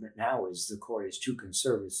big movement now is the court is too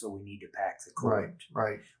conservative, so we need to pack the court.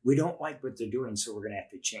 Right. We don't like what they're doing, so we're going to have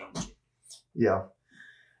to change it. Yeah.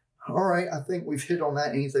 All right. I think we've hit on that.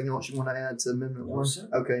 Anything else you want to add to Amendment 1? Sir.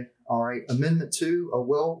 Okay. All right. Amendment 2, a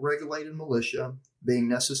well-regulated militia being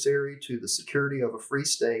necessary to the security of a free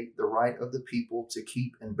state, the right of the people to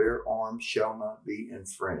keep and bear arms shall not be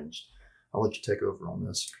infringed. I'll let you take over on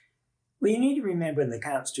this. Well, you need to remember when the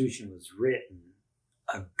Constitution was written,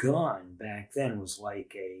 a gun back then was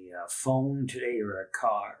like a phone today or a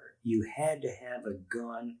car. You had to have a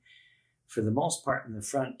gun for the most part in the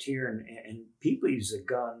frontier, and people use a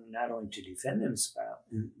gun not only to defend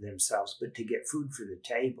themselves, but to get food for the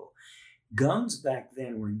table. Guns back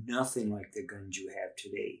then were nothing like the guns you have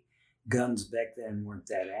today. Guns back then weren't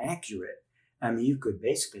that accurate. I mean, you could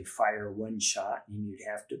basically fire one shot and you'd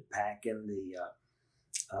have to pack in the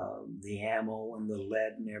ammo and the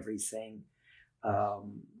lead and everything.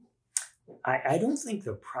 I don't think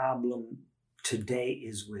the problem today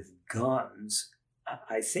is with guns.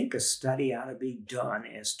 I think a study ought to be done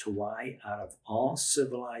as to why, out of all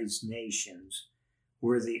civilized nations,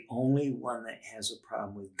 we're the only one that has a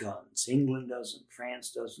problem with guns. England doesn't,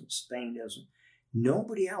 France doesn't, Spain doesn't.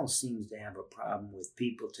 Nobody else seems to have a problem with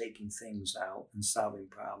people taking things out and solving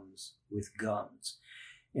problems with guns.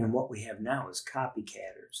 And what we have now is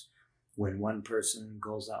copycatters. When one person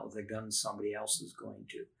goes out with a gun, somebody else is going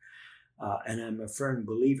to. And I'm a firm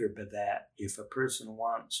believer that if a person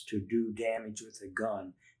wants to do damage with a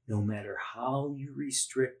gun, no matter how you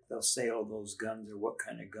restrict the sale of those guns or what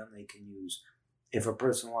kind of gun they can use, if a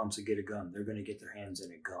person wants to get a gun, they're going to get their hands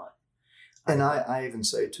in a gun. And I even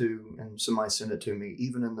say, too, and somebody sent it to me,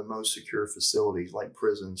 even in the most secure facilities like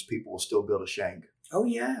prisons, people will still build a shank. Oh,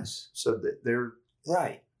 yes. So that they're,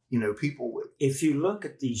 right. People with. If you look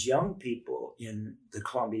at these young people in the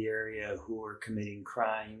Columbia area who are committing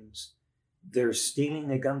crimes, they're stealing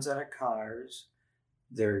the guns out of cars.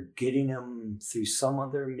 They're getting them through some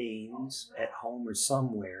other means at home or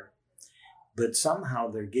somewhere. But somehow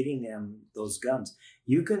they're getting them those guns.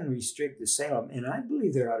 You can restrict the sale of them. And I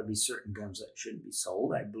believe there ought to be certain guns that shouldn't be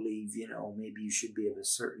sold. I believe, maybe you should be of a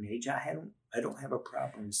certain age. I don't have a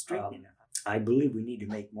problem restricting them. I believe we need to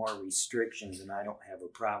make more restrictions, and I don't have a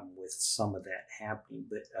problem with some of that happening.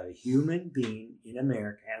 But a human being in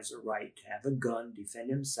America has a right to have a gun, defend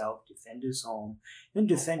himself, defend his home, and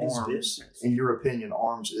defend his business. In your opinion,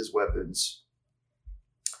 arms is weapons.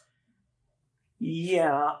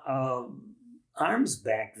 Yeah, arms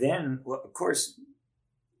back then, well, of course,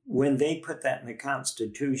 when they put that in the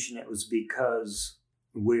Constitution, it was because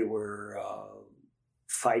we were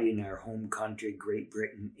fighting our home country, Great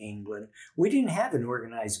Britain, England. We didn't have an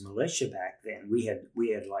organized militia back then. We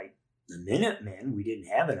had like the Minutemen. We didn't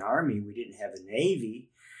have an army. We didn't have a navy.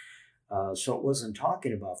 So it wasn't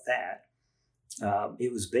talking about that.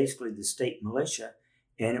 It was basically the state militia.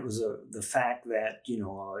 And it was the fact that,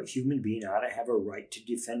 a human being ought to have a right to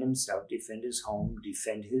defend himself, defend his home,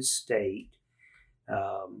 defend his state.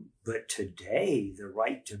 But today, the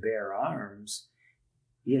right to bear arms,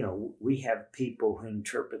 we have people who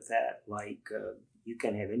interpret that like you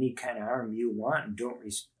can have any kind of arm you want and don't.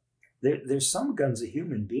 There's some guns a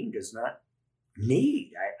human being does not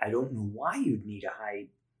need. I don't know why you'd need a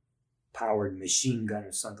high-powered machine gun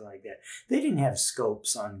or something like that. They didn't have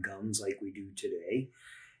scopes on guns like we do today.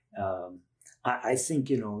 I think,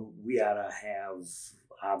 we ought to have,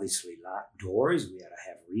 obviously, locked doors. We ought to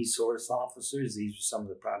have resource officers. These are some of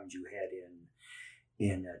the problems you had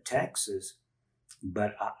in Texas.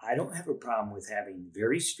 But I don't have a problem with having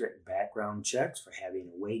very strict background checks, for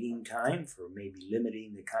having a waiting time, for maybe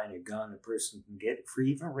limiting the kind of gun a person can get, for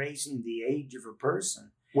even raising the age of a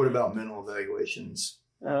person. What about mental evaluations?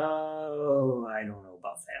 Oh, I don't know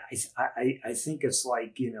about that. I think it's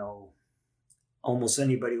like, almost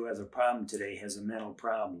anybody who has a problem today has a mental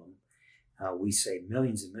problem. We say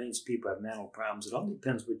millions and millions of people have mental problems. It all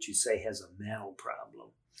depends what you say has a mental problem.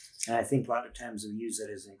 And I think a lot of times we use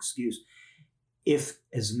that as an excuse. If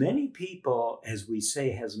as many people as we say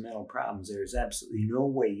has mental problems, there's absolutely no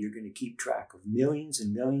way you're going to keep track of millions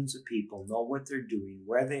and millions of people, know what they're doing,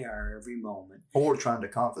 where they are every moment. Or trying to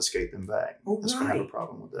confiscate them back. That's going to have a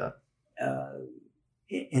problem with that.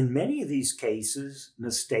 In many of these cases,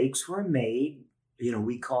 mistakes were made.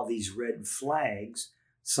 We call these red flags.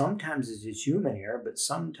 Sometimes it's just human error, but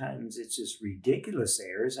sometimes it's just ridiculous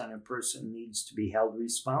errors, and a person needs to be held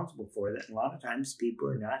responsible for that. And a lot of times people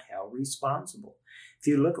are not held responsible. If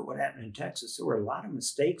you look at what happened in Texas, there were a lot of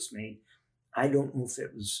mistakes made. I don't know if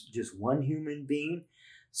it was just one human being.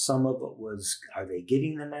 Some of it was, are they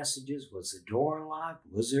getting the messages? Was the door locked?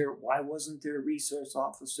 Why wasn't there a resource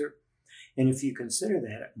officer? And if you consider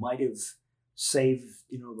that, it might have saved,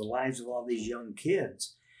 the lives of all these young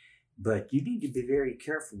kids. But you need to be very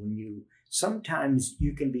careful sometimes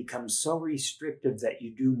you can become so restrictive that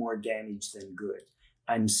you do more damage than good.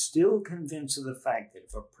 I'm still convinced of the fact that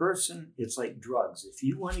if a person, it's like drugs. If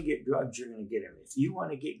you want to get drugs, you're going to get them. If you want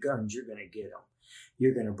to get guns, you're going to get them.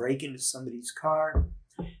 You're going to break into somebody's car.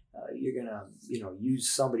 You're going to,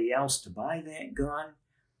 use somebody else to buy that gun.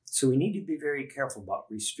 So we need to be very careful about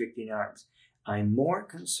restricting arms. I'm more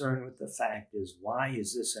concerned with the fact is, why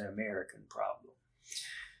is this an American problem?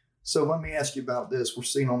 So let me ask you about this. We're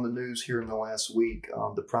seeing on the news here in the last week,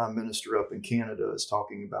 the Prime Minister up in Canada is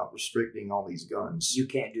talking about restricting all these guns. You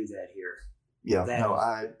can't do that here. Yeah,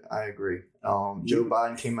 I agree. Joe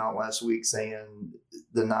Biden came out last week saying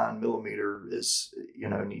the 9mm is,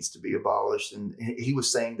 needs to be abolished. And he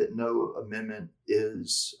was saying that no amendment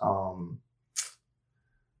is,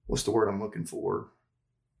 what's the word I'm looking for?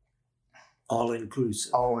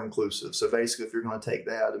 All-inclusive. All-inclusive. So basically, if you're going to take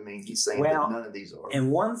that, he's saying that none of these are.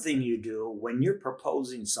 And one thing you do, when you're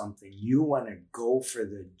proposing something, you want to go for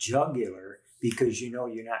the jugular because you're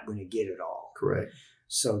not going to get it all. Correct.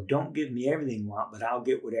 So don't give me everything you want, but I'll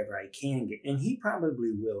get whatever I can get. And he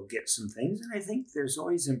probably will get some things. And I think there's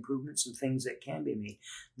always improvements and things that can be made.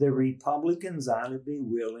 The Republicans ought to be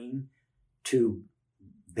willing to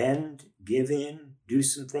bend, give in, do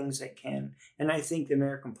some things that can. And I think the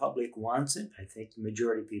American public wants it. I think the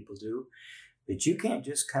majority of people do. But you can't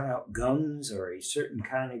just cut out guns or a certain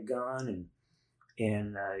kind of gun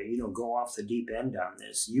and go off the deep end on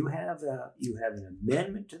this. You have an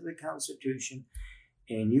amendment to the Constitution,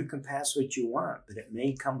 and you can pass what you want, but it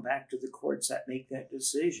may come back to the courts that make that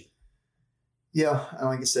decision. Yeah, and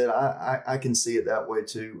like I said, I can see it that way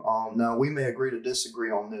too. Now we may agree to disagree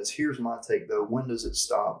on this. Here's my take though. When does it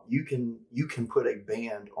stop? You can put a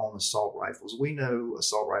ban on assault rifles. We know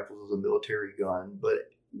assault rifles is a military gun,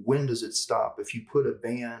 but when does it stop? If you put a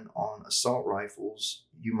ban on assault rifles,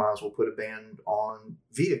 you might as well put a ban on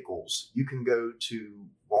vehicles. You can go to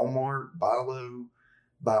Walmart, buy low,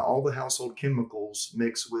 buy all the household chemicals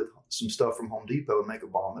mixed with some stuff from Home Depot and make a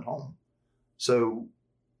bomb at home. So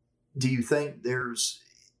do you think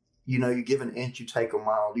you give an inch, you take a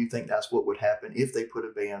mile? Do you think that's what would happen if they put a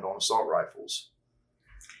ban on assault rifles?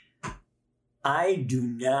 I do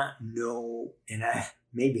not know, and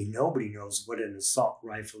maybe nobody knows what an assault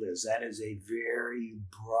rifle is. That is a very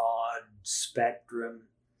broad spectrum.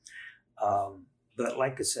 But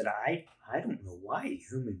like I said, I don't know why a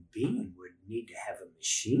human being would need to have a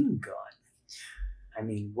machine gun. I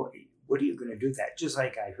mean, what are you going to do that? Just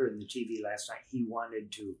like I heard in the TV last night, he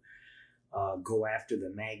wanted to go after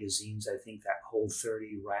the magazines. I think that whole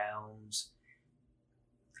 30 rounds.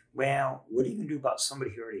 Well, what are you going to do about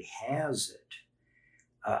somebody who already has it?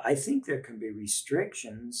 I think there can be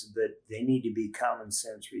restrictions, but they need to be common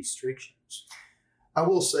sense restrictions. I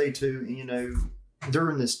will say too,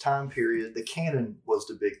 during this time period, the cannon was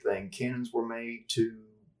the big thing. Cannons were made to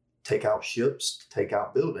take out ships, to take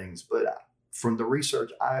out buildings. But from the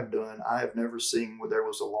research I've done, I have never seen where there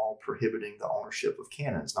was a law prohibiting the ownership of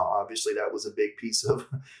cannons. Now, obviously, that was a big piece of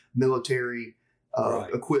military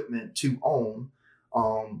equipment to own.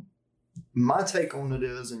 My take on it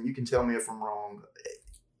is, and you can tell me if I'm wrong,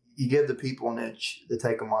 you give the people an inch, they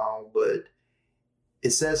take a mile, but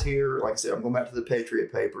it says here, like I said, I'm going back to the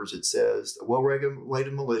Patriot Papers. It says, a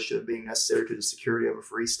well-regulated militia being necessary to the security of a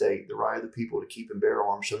free state, the right of the people to keep and bear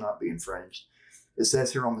arms shall not be infringed. It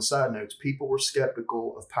says here on the side notes, people were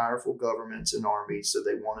skeptical of powerful governments and armies, so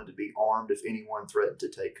they wanted to be armed if anyone threatened to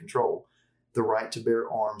take control. The right to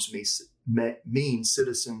bear arms means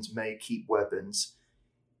citizens may keep weapons.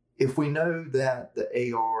 If we know that the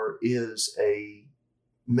AR is a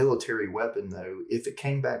military weapon, though, if it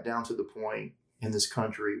came back down to the point in this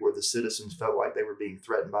country where the citizens felt like they were being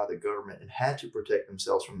threatened by the government and had to protect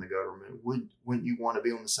themselves from the government, wouldn't you want to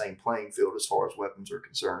be on the same playing field as far as weapons are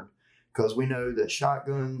concerned? Because we know that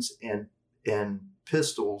shotguns and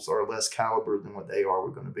pistols are less caliber than what they are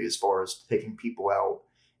going to be as far as taking people out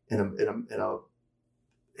in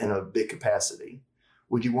a big capacity.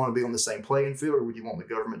 Would you want to be on the same playing field, or would you want the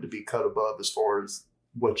government to be cut above as far as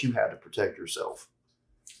what you had to protect yourself?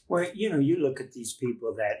 Well, you look at these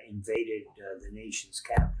people that invaded the nation's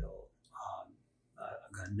capital.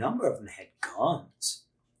 A number of them had guns.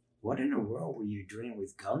 What in the world were you doing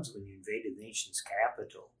with guns when you invaded the nation's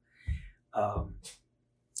capital?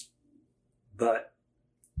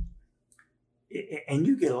 And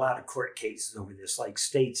you get a lot of court cases over this. Like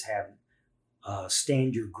states have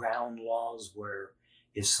stand your ground laws where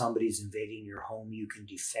if somebody's invading your home, you can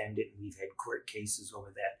defend it. And we've had court cases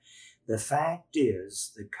over that. The fact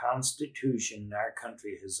is, the Constitution in our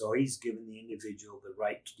country has always given the individual the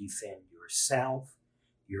right to defend yourself,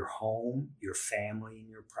 your home, your family, and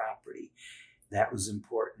your property. That was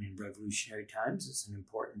important in revolutionary times. It's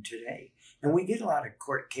important today. And we get a lot of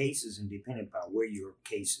court cases, and depending upon where your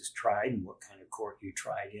case is tried and what kind of court you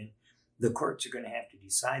tried in, the courts are going to have to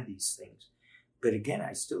decide these things. But again,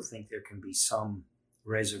 I still think there can be some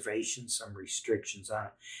reservations, some restrictions on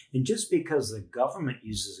it. And just because the government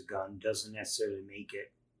uses a gun doesn't necessarily make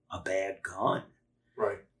it a bad gun.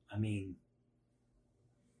 Right. I mean,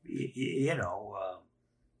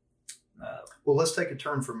 well, let's take a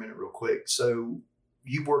turn for a minute real quick. So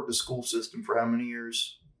you worked the school system for how many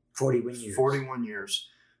years? 41 years. 41 years.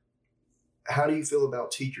 How do you feel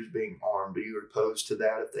about teachers being armed? Are you opposed to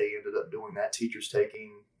that if they ended up doing that? Teachers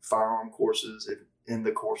taking firearm courses if in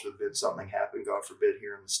the course of it something happened, God forbid,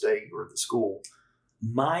 here in the state or the school?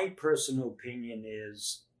 My personal opinion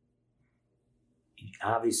is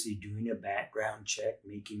obviously doing a background check,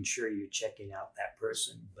 making sure you're checking out that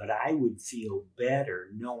person. But I would feel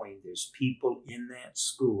better knowing there's people in that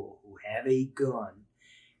school who have a gun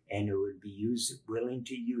and who would be willing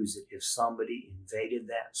to use it if somebody invaded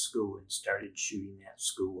that school and started shooting that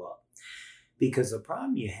school up. Because the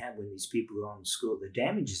problem you have when these people go in school, the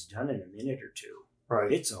damage is done in a minute or two.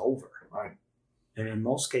 Right. It's over. Right. And in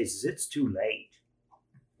most cases, it's too late.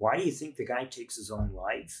 Why do you think the guy takes his own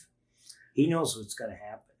life? He knows what's going to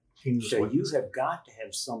happen. So you have got to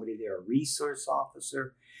have somebody there, a resource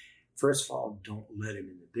officer. First of all, don't let him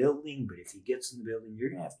in the building. But if he gets in the building, you're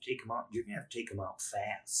going to have to take him out. You're going to have to take him out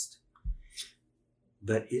fast.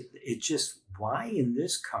 But it just, why in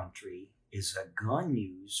this country is a gun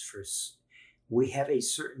used for we have a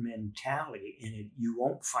certain mentality, and you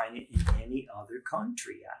won't find it in any other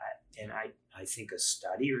country. I think a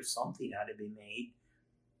study or something ought to be made.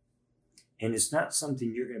 And it's not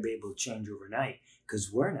something you're going to be able to change overnight,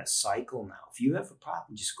 because we're in a cycle now. If you have a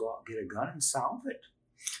problem, just go out, get a gun, and solve it.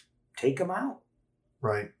 Take them out.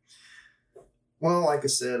 Right. Well, like I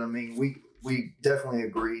said, I mean, we definitely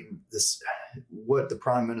agree. What the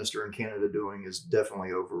Prime Minister in Canada doing is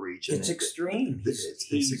definitely overreach. It's extreme.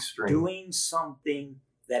 He's extreme. Doing something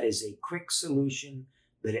that is a quick solution,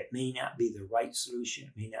 but it may not be the right solution.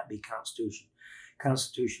 It may not be constitutional.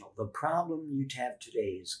 The problem you'd have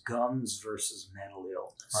today is guns versus mental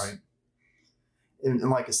illness. Right.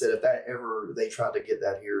 And like I said, if that ever they tried to get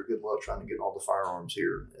that here, good luck trying to get all the firearms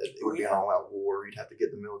here. It would be an all-out war. You'd have to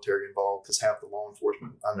get the military involved, because half the law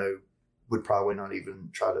enforcement I know would probably not even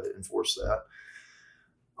try to enforce that.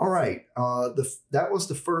 All right. That was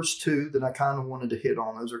the first two that I kind of wanted to hit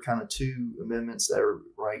on. Those are kind of two amendments that are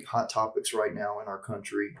hot topics right now in our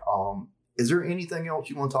country. Is there anything else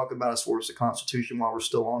you want to talk about as far as the Constitution while we're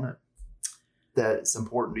still on it that's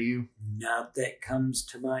important to you? Not that comes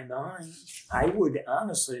to my mind. I would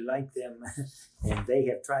honestly like them, and they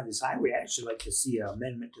have tried this, I would actually like to see an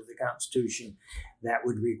amendment to the Constitution that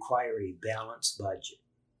would require a balanced budget.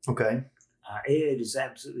 Okay. It is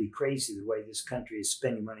absolutely crazy the way this country is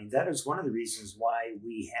spending money. That is one of the reasons why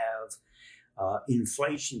we have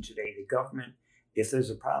inflation today. The government, if there's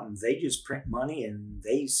a problem, they just print money and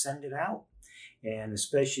they send it out. And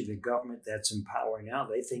especially the government that's in power now,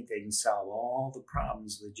 they think they can solve all the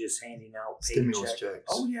problems with just handing out stimulus checks.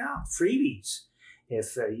 Oh, yeah, freebies.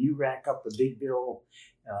 If you rack up a big bill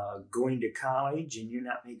going to college and you're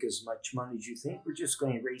not making as much money as you think, we're just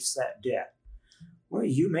going to erase that debt. Well,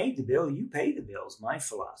 you made the bill, you pay the bills, my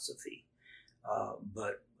philosophy.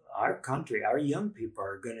 But our country, our young people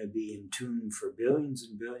are going to be in tune for billions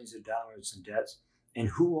and billions of dollars in debts. And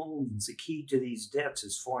who owns the key to these debts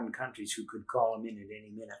is foreign countries who could call them in at any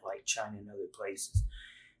minute, like China and other places.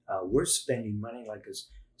 We're spending money like us.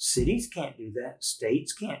 Cities can't do that.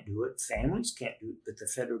 States can't do it. Families can't do it, but the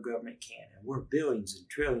federal government can. And we're billions and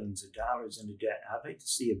trillions of dollars into debt. I'd like to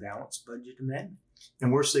see a balanced budget amendment.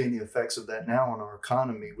 And we're seeing the effects of that now in our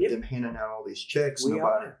economy with them handing out all these checks.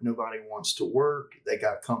 Nobody wants to work. They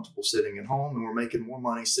got comfortable sitting at home, and we're making more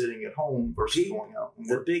money sitting at home versus going out and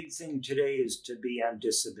work. The big thing today is to be on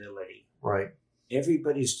disability. Right.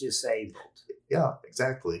 Everybody's disabled. Yeah,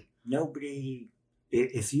 exactly. Nobody,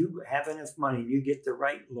 if you have enough money and you get the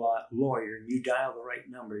right lawyer and you dial the right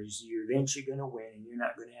numbers, you're eventually going to win, and you're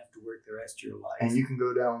not going to have to work the rest of your life. And you can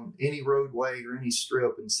go down any roadway or any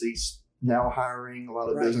strip and see now hiring. A lot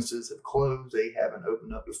of businesses have closed. They haven't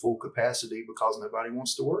opened up to full capacity because nobody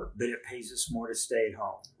wants to work. But it pays us more to stay at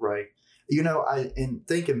home. Right. You know, and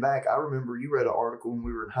thinking back, I remember you read an article when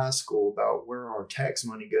we were in high school about where our tax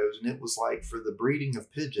money goes, and it was like for the breeding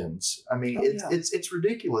of pigeons. I mean, it's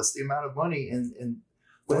ridiculous, the amount of money, and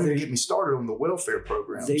don't even get me started on the welfare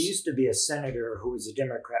programs. There used to be a senator who was a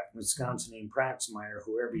Democrat from Wisconsin named Praxmeyer,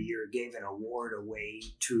 who every year gave an award away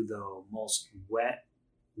to the most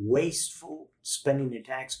wasteful spending the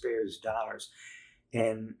taxpayers' dollars.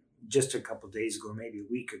 And just a couple of days ago, maybe a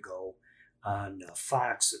week ago, on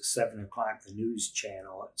Fox at 7 o'clock, the news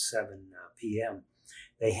channel at 7 p.m.,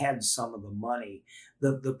 they had some of the money.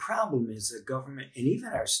 The problem is the government, and even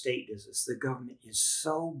our state does this, the government is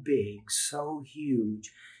so big, so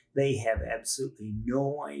huge, they have absolutely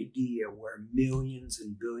no idea where millions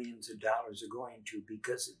and billions of dollars are going to,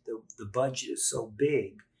 because the budget is so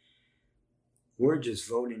big. We're just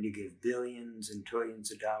voting to give billions and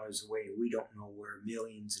trillions of dollars away. We don't know where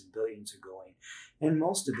millions and billions are going. And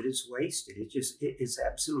most of it is wasted. It's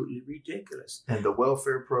absolutely ridiculous. And the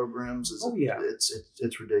welfare programs,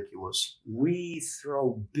 it's ridiculous. We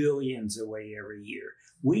throw billions away every year.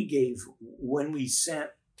 When we sent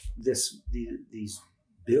these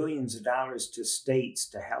billions of dollars to states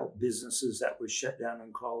to help businesses that were shut down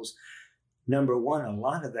and closed, number one, a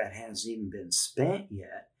lot of that hasn't even been spent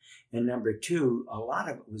yet. And number two, a lot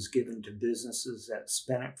of it was given to businesses that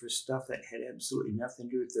spent it for stuff that had absolutely nothing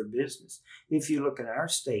to do with their business. If you look at our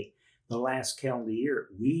state, the last calendar year,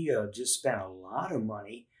 we just spent a lot of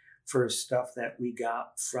money for stuff that we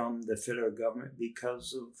got from the federal government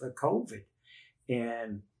because of COVID.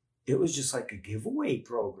 And it was just like a giveaway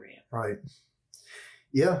program. Right.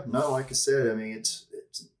 Yeah, no, like I said, I mean,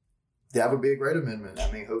 that would be a great amendment. I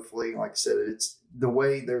mean, hopefully, like I said, it's the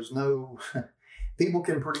way there's no... People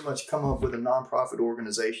can pretty much come up with a nonprofit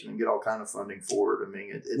organization and get all kind of funding for it. I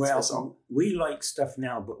mean, we like stuff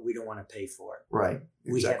now, but we don't want to pay for it. Right.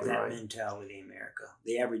 Exactly. We have that mentality in America. America.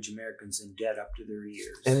 The average American's in debt up to their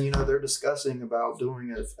ears. And, they're discussing about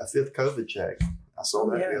doing a fifth COVID check. I saw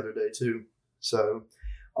that the other day, too. So,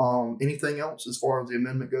 anything else as far as the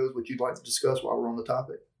amendment goes, what you'd like to discuss while we're on the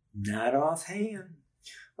topic? Not offhand.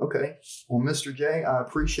 Okay. Well, Mr. J, I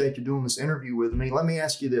appreciate you doing this interview with me. Let me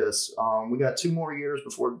ask you this. We got 2 more years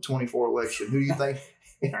before the 24 election. Who do you think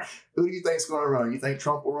is going to run? You think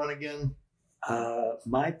Trump will run again?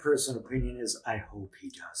 My personal opinion is I hope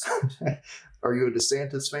he doesn't. Are you a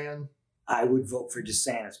DeSantis fan? I would vote for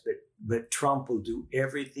DeSantis, but Trump will do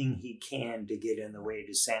everything he can to get in the way of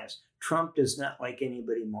DeSantis. Trump does not like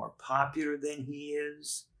anybody more popular than he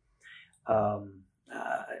is.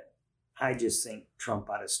 I just think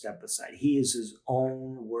Trump ought to step aside. He is his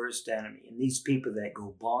own worst enemy. And these people that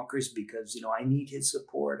go bonkers because, I need his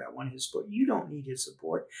support, I want his support. You don't need his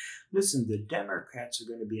support. Listen, the Democrats are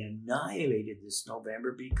going to be annihilated this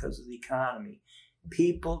November because of the economy.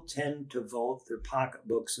 People tend to vote their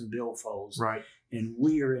pocketbooks and billfolds, right? And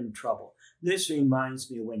we are in trouble. This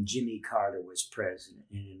reminds me of when Jimmy Carter was president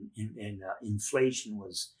and inflation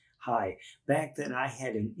was high. Back then, I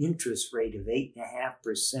had an interest rate of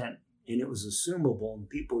 8.5%. And it was assumable, and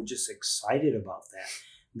people were just excited about that.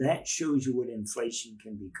 That shows you what inflation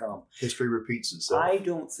can become. History repeats itself. I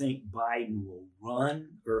don't think Biden will run,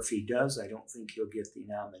 or if he does, I don't think he'll get the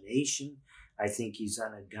nomination. I think he's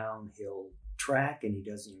on a downhill track, and he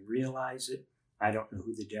doesn't even realize it. I don't know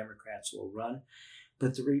who the Democrats will run.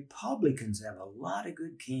 But the Republicans have a lot of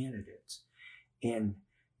good candidates. And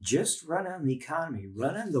just run on the economy,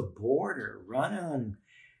 run on the border, run on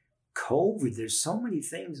COVID. There's so many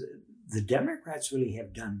things. The Democrats really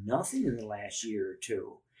have done nothing in the last year or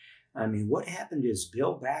two. I mean, what happened is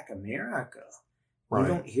Build Back America. Right. You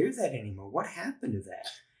don't hear that anymore. What happened to that?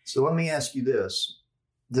 So let me ask you this.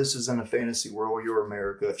 This is in a fantasy world. You're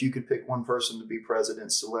America. If you could pick one person to be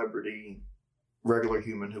president, celebrity, regular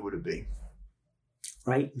human, who would it be?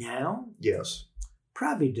 Right now? Yes.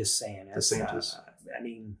 Probably DeSantis. DeSantis.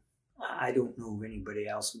 I don't know of anybody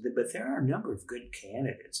else, but there are a number of good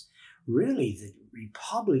candidates. Really, the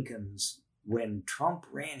Republicans, when Trump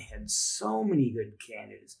ran, had so many good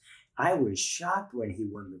candidates. I was shocked when he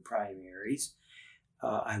won the primaries.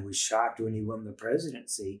 I was shocked when he won the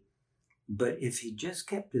presidency. But if he just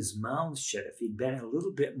kept his mouth shut, if he'd been a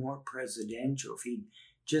little bit more presidential, if he'd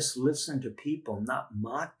just listened to people, not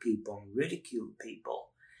mock people and ridicule people,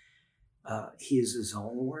 he is his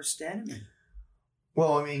own worst enemy.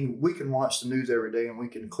 Well, we can watch the news every day and we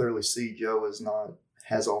can clearly see Joe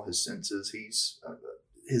has all his senses.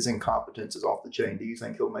 His incompetence is off the chain. Do you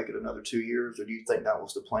think he'll make it another 2 years, or do you think that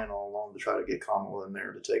was the plan all along to try to get Kamala in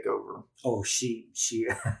there to take over? Oh, she you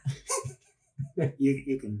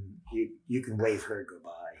can wave her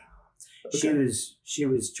goodbye. Okay. She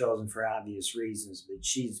was chosen for obvious reasons, but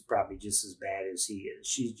she's probably just as bad as he is.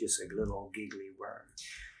 She's just a little old giggly worm.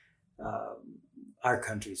 Our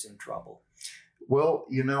country's in trouble. Well,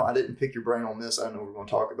 I didn't pick your brain on this. I know we're going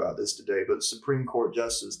to talk about this today, but Supreme Court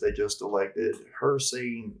Justice they just elected, her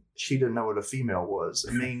saying she didn't know what a female was.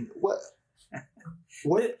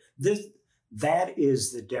 What? That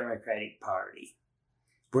is the Democratic Party.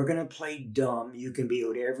 We're going to play dumb. You can be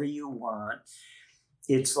whatever you want.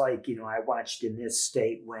 It's like, I watched in this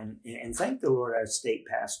state and thank the Lord our state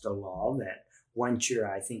passed a law that once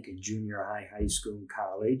you're, I think, in junior high school, and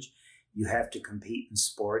college, you have to compete in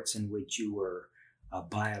sports in which you were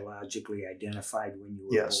biologically identified when you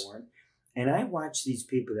were born. And I watch these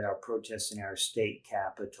people that are protesting our state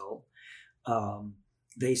capitol.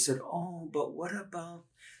 They said, oh, but what about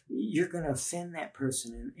you're going to offend that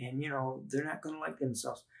person and they're not going to like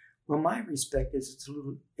themselves. Well, my respect is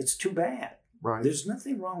it's too bad. Right. There's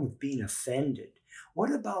nothing wrong with being offended.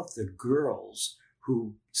 What about the girls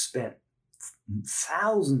who spent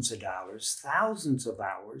thousands of dollars, thousands of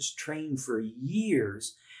hours, trained for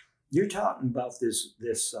years? You're talking about this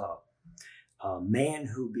man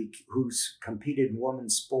who's competed in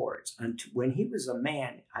women's sports. And when he was a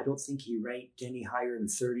man, I don't think he ranked any higher than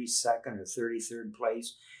 32nd or 33rd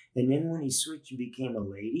place. And then when he switched and became a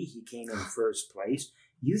lady, he came in first place.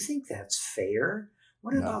 You think that's fair?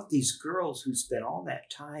 What about these girls who spent all that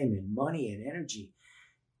time and money and energy?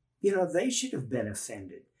 They should have been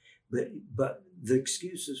offended. But the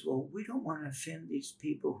excuse is, well, we don't want to offend these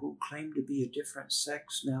people who claim to be a different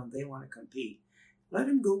sex. Now they want to compete. Let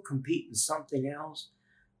them go compete in something else.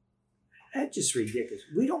 That's just ridiculous.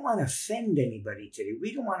 We don't want to offend anybody today.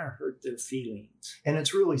 We don't want to hurt their feelings. And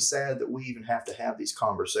it's really sad that we even have to have these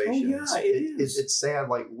conversations. Oh, yeah, it is. It's sad.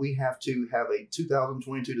 Like, we have to have a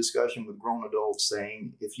 2022 discussion with grown adults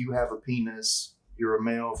saying, if you have a penis, you're a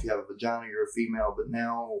male. If you have a vagina, you're a female. But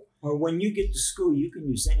now, or when you get to school, you can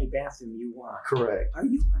use any bathroom you want. Correct. Are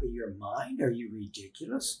you out of your mind? Are you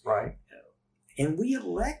ridiculous? Right. And we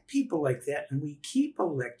elect people like that, and we keep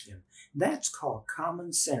electing them. That's called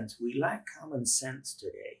common sense. We lack common sense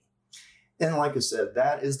today. And like I said,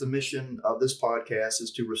 that is the mission of this podcast,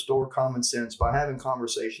 is to restore common sense by having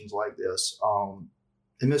conversations like this.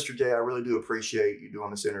 And Mr. J, I really do appreciate you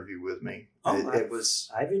doing this interview with me.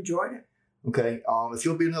 I've enjoyed it. Okay. If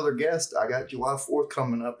you'll be another guest, I got July 4th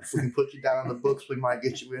coming up. If we can put you down in the books, we might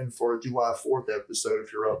get you in for a July 4th episode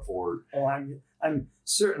if you're up for it. Oh, I'm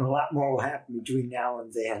certain a lot more will happen between now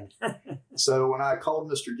and then. So when I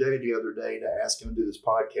called Mr. J the other day to ask him to do this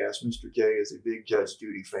podcast, Mr. J is a big Judge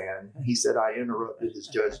Judy fan. He said I interrupted his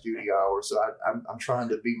Judge Judy hour, so I'm trying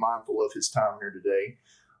to be mindful of his time here today.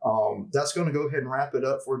 That's going to go ahead and wrap it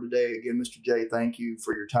up for today. Again, Mr. J, thank you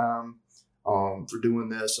for your time, for doing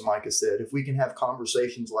this. And like I said, if we can have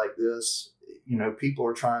conversations like this, people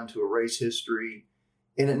are trying to erase history,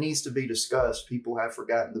 and it needs to be discussed. People have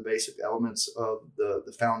forgotten the basic elements of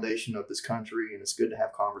the foundation of this country, and it's good to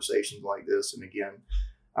have conversations like this. And again,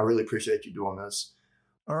 I really appreciate you doing this.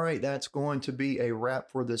 All right, that's going to be a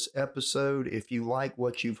wrap for this episode. If you like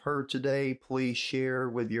what you've heard today, please share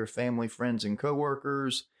with your family, friends, and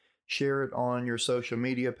coworkers. Share it on your social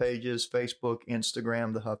media pages, Facebook,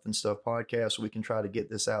 Instagram, the Huff and Stuff Podcast, so we can try to get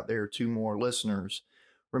this out there to more listeners.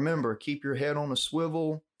 Remember, keep your head on a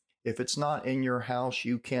swivel. If it's not in your house,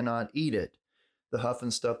 you cannot eat it. The Huff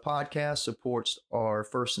and Stuff Podcast supports our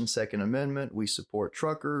First and Second Amendment. We support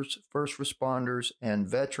truckers, first responders, and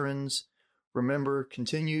veterans. Remember,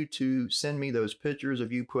 continue to send me those pictures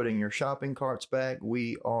of you putting your shopping carts back.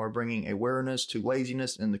 We are bringing awareness to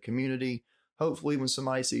laziness in the community. Hopefully, when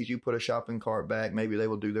somebody sees you put a shopping cart back, maybe they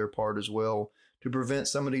will do their part as well to prevent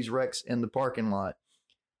some of these wrecks in the parking lot.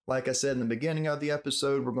 Like I said in the beginning of the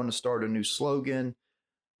episode, we're going to start a new slogan,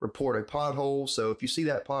 report a pothole. So if you see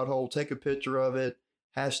that pothole, take a picture of it,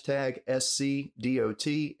 hashtag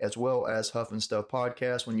SCDOT, as well as Huff and Stuff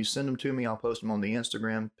Podcast. When you send them to me, I'll post them on the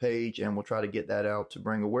Instagram page, and we'll try to get that out to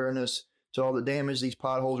bring awareness to all the damage these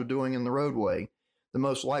potholes are doing in the roadway. The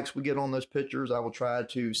most likes we get on those pictures, I will try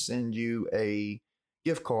to send you a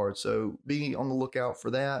gift card. So be on the lookout for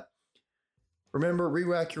that. Remember,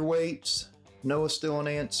 re-rack your weights. No is still an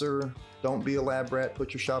answer. Don't be a lab rat.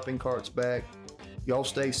 Put your shopping carts back. Y'all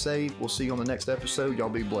stay safe. We'll see you on the next episode. Y'all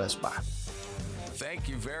be blessed. Bye. Thank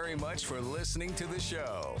you very much for listening to the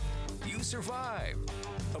show. You survived.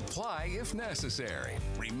 Apply if necessary.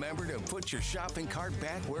 Remember to put your shopping cart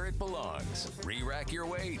back where it belongs. Re-rack your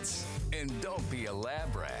weights. And don't be a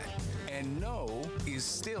lab rat. And no is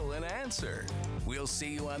still an answer. We'll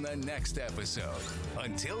see you on the next episode.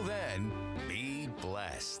 Until then, be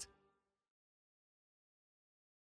blessed.